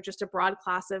 Parabens are just a broad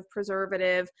class of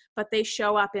preservative, but they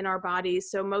show up in our bodies.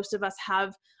 So most of us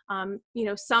have,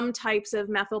 some types of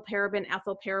methylparaben,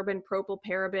 ethylparaben,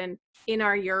 propylparaben in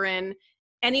our urine.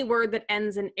 Any word that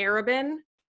ends in araben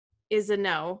is a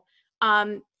no.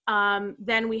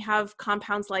 Then we have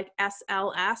compounds like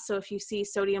SLS. So if you see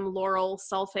sodium lauryl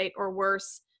sulfate or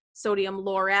worse, sodium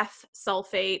laureth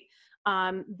sulfate.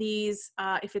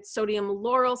 If it's sodium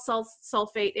lauryl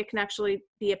sulfate, it can actually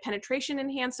be a penetration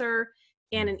enhancer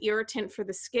and an irritant for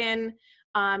the skin.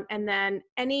 And then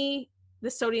the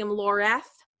sodium laureth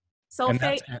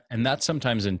sulfate. And that's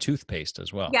sometimes in toothpaste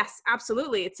as well. Yes,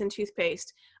 absolutely. It's in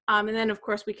toothpaste. And then of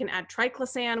course we can add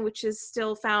triclosan, which is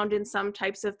still found in some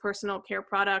types of personal care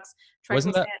products.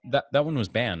 Wasn't that one was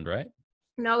banned, right?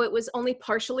 No, it was only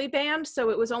partially banned. So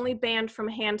it was only banned from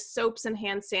hand soaps and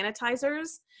hand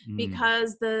sanitizers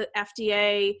because the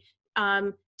FDA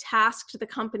tasked the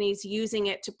companies using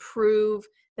it to prove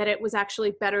that it was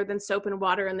actually better than soap and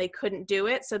water, and they couldn't do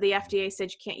it. So the FDA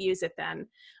said you can't use it then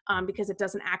because it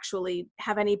doesn't actually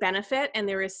have any benefit, and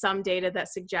there is some data that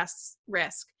suggests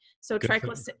risk. So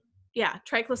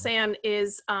triclosan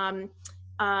is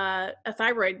a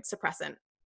thyroid suppressant.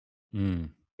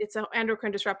 It's an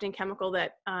endocrine disrupting chemical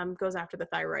that goes after the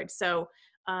thyroid. So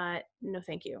no,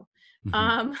 thank you.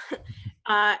 And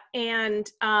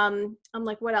I'm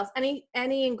like, what else? Any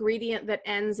ingredient that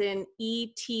ends in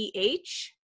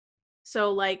ETH.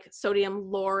 So like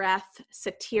sodium laureth,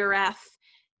 satireth.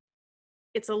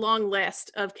 It's a long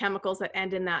list of chemicals that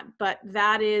end in that, but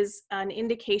that is an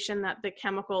indication that the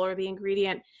chemical or the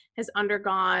ingredient has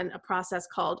undergone a process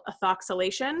called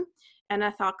ethoxylation. And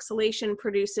ethoxylation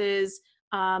produces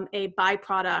a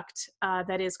byproduct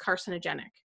that is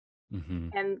carcinogenic.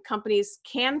 And companies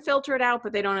can filter it out,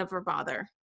 but they don't ever bother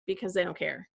because they don't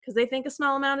care, because they think a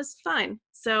small amount is fine.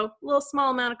 So a little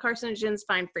small amount of carcinogen is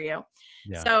fine for you.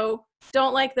 Yeah. So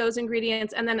don't like those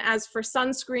ingredients. And then as for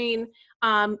sunscreen,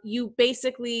 you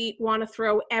basically want to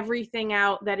throw everything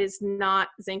out that is not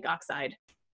zinc oxide.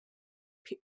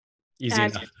 Easy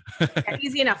enough.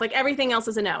 Easy enough. Like everything else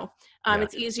is a no. Yeah.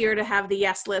 It's easier to have the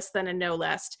yes list than a no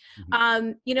list.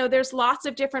 Mm-hmm. You know, there's lots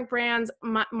of different brands.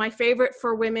 My favorite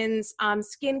for women's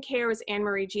skincare is Anne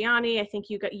Marie Gianni. I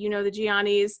think you know the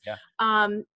Giannis. Yeah.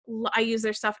 I use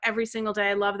their stuff every single day.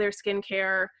 I love their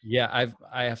skincare. Yeah,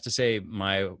 I have to say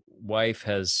my wife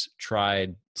has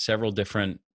tried several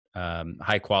different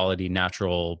high quality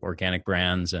natural organic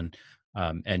brands, and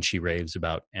she raves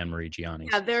about Anne Marie Gianni's.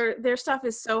 Yeah, their stuff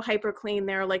is so hyper clean.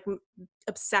 They're like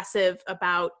obsessive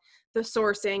about the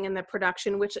sourcing and the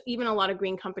production, which even a lot of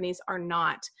green companies are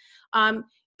not.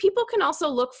 People can also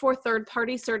look for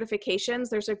third-party certifications.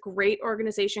 There's a great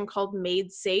organization called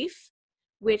Made Safe,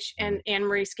 which, and Anne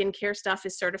Marie skincare stuff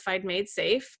is certified Made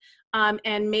Safe.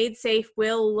 And Made Safe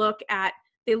will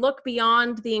they look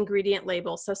beyond the ingredient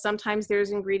label. So sometimes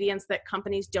there's ingredients that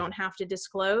companies don't have to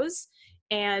disclose.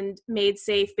 And Made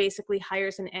Safe basically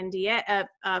hires an NDA,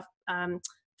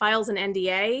 files an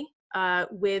NDA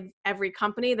with every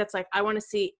company that's like, I want to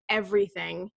see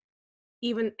everything,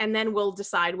 and then we'll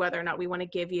decide whether or not we want to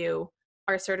give you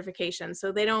our certification.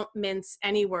 So they don't mince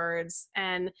any words.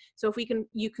 And so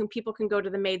if people can go to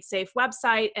the Made Safe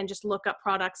website and just look up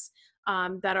products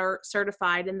that are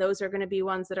certified, and those are going to be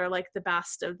ones that are like the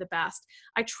best of the best.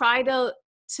 I try to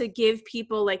give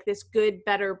people like this good,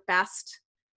 better, best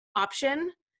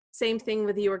option. Same thing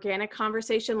with the organic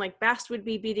conversation. Like best would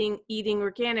be eating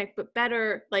organic, but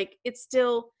better, like it's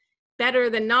still better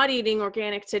than not eating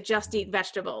organic to just eat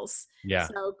vegetables. Yeah.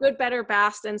 So good, better,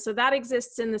 best. And so that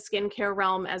exists in the skincare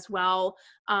realm as well.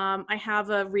 I have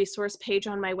a resource page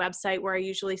on my website where I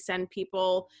usually send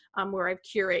people where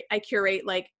I curate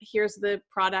like, here's the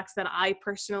products that I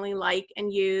personally like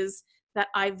and use that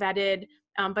I vetted.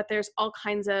 But there's all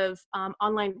kinds of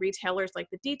online retailers like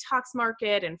the Detox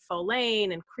Market and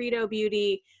Folane and Credo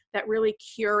Beauty that really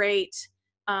curate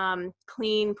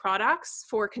clean products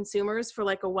for consumers for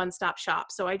like a one-stop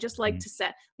shop. So I just like to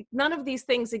set, none of these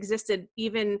things existed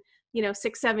even,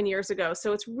 6-7 years ago.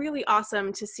 So it's really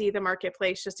awesome to see the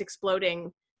marketplace just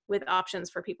exploding with options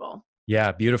for people.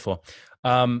 Yeah, beautiful.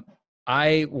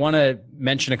 I want to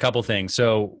mention a couple things.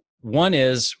 So one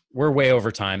is we're way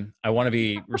over time. I want to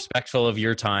be respectful of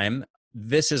your time.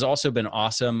 This has also been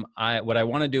awesome. What I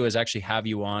want to do is actually have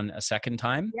you on a second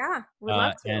time. Yeah, would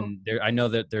love to. And I know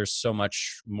that there's so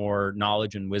much more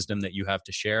knowledge and wisdom that you have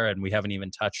to share, and we haven't even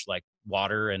touched like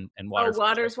water and water. Oh,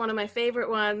 water's one of my favorite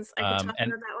ones. I could talk about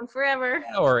that one forever.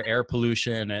 Or air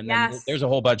pollution, and yes. Then there's a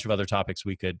whole bunch of other topics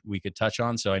we could touch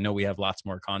on. So I know we have lots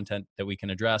more content that we can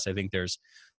address. I think there's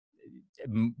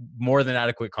more than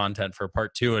adequate content for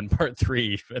part 2 and part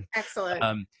 3.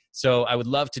 Excellent. So I would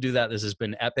love to do that. This has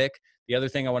been epic. The other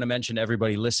thing I want to mention to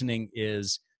everybody listening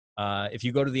is if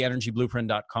you go to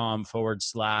theenergyblueprint.com /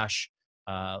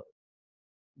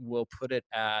 we'll put it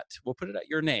at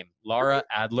your name, Lara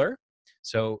Adler.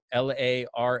 So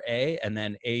LARA and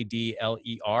then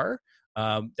ADLER.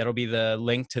 That'll be the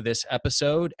link to this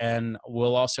episode. And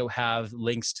we'll also have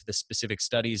links to the specific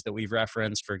studies that we've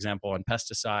referenced, for example, on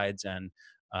pesticides and,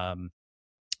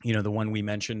 the one we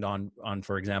mentioned on,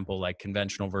 for example, like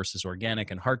conventional versus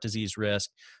organic and heart disease risk,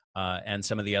 and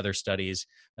some of the other studies,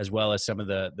 as well as some of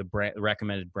the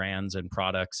recommended brands and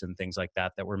products and things like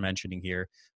that we're mentioning here.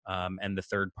 And the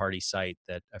third-party site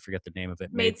that I forget the name of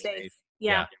it. Made Safe.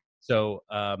 Yeah. So,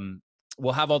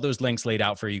 we'll have all those links laid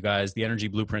out for you guys,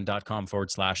 theenergyblueprint.com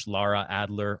 / Lara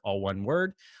Adler, all one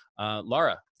word.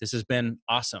 Lara, this has been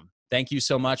awesome. Thank you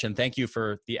so much. And thank you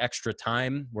for the extra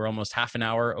time. We're almost half an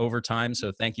hour over time.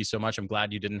 So thank you so much. I'm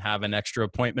glad you didn't have an extra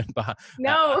appointment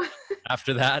no.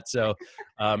 after that. So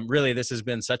really, this has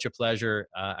been such a pleasure.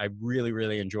 I really,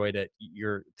 really enjoyed it.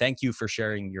 Thank you for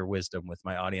sharing your wisdom with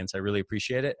my audience. I really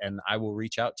appreciate it. And I will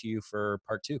reach out to you for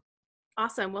part 2.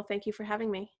 Awesome. Well, thank you for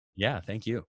having me. Yeah, thank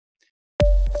you.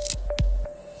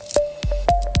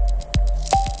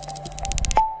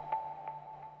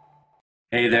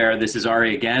 Hey there, this is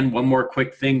Ari again. One more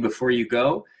quick thing before you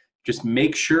go. Just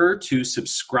make sure to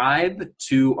subscribe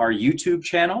to our YouTube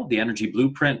channel, The Energy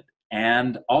Blueprint,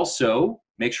 and also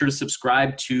make sure to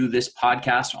subscribe to this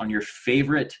podcast on your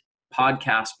favorite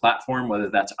podcast platform, whether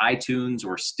that's iTunes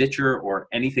or Stitcher or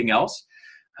anything else.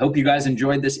 I hope you guys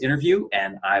enjoyed this interview,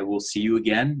 and I will see you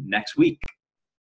again next week.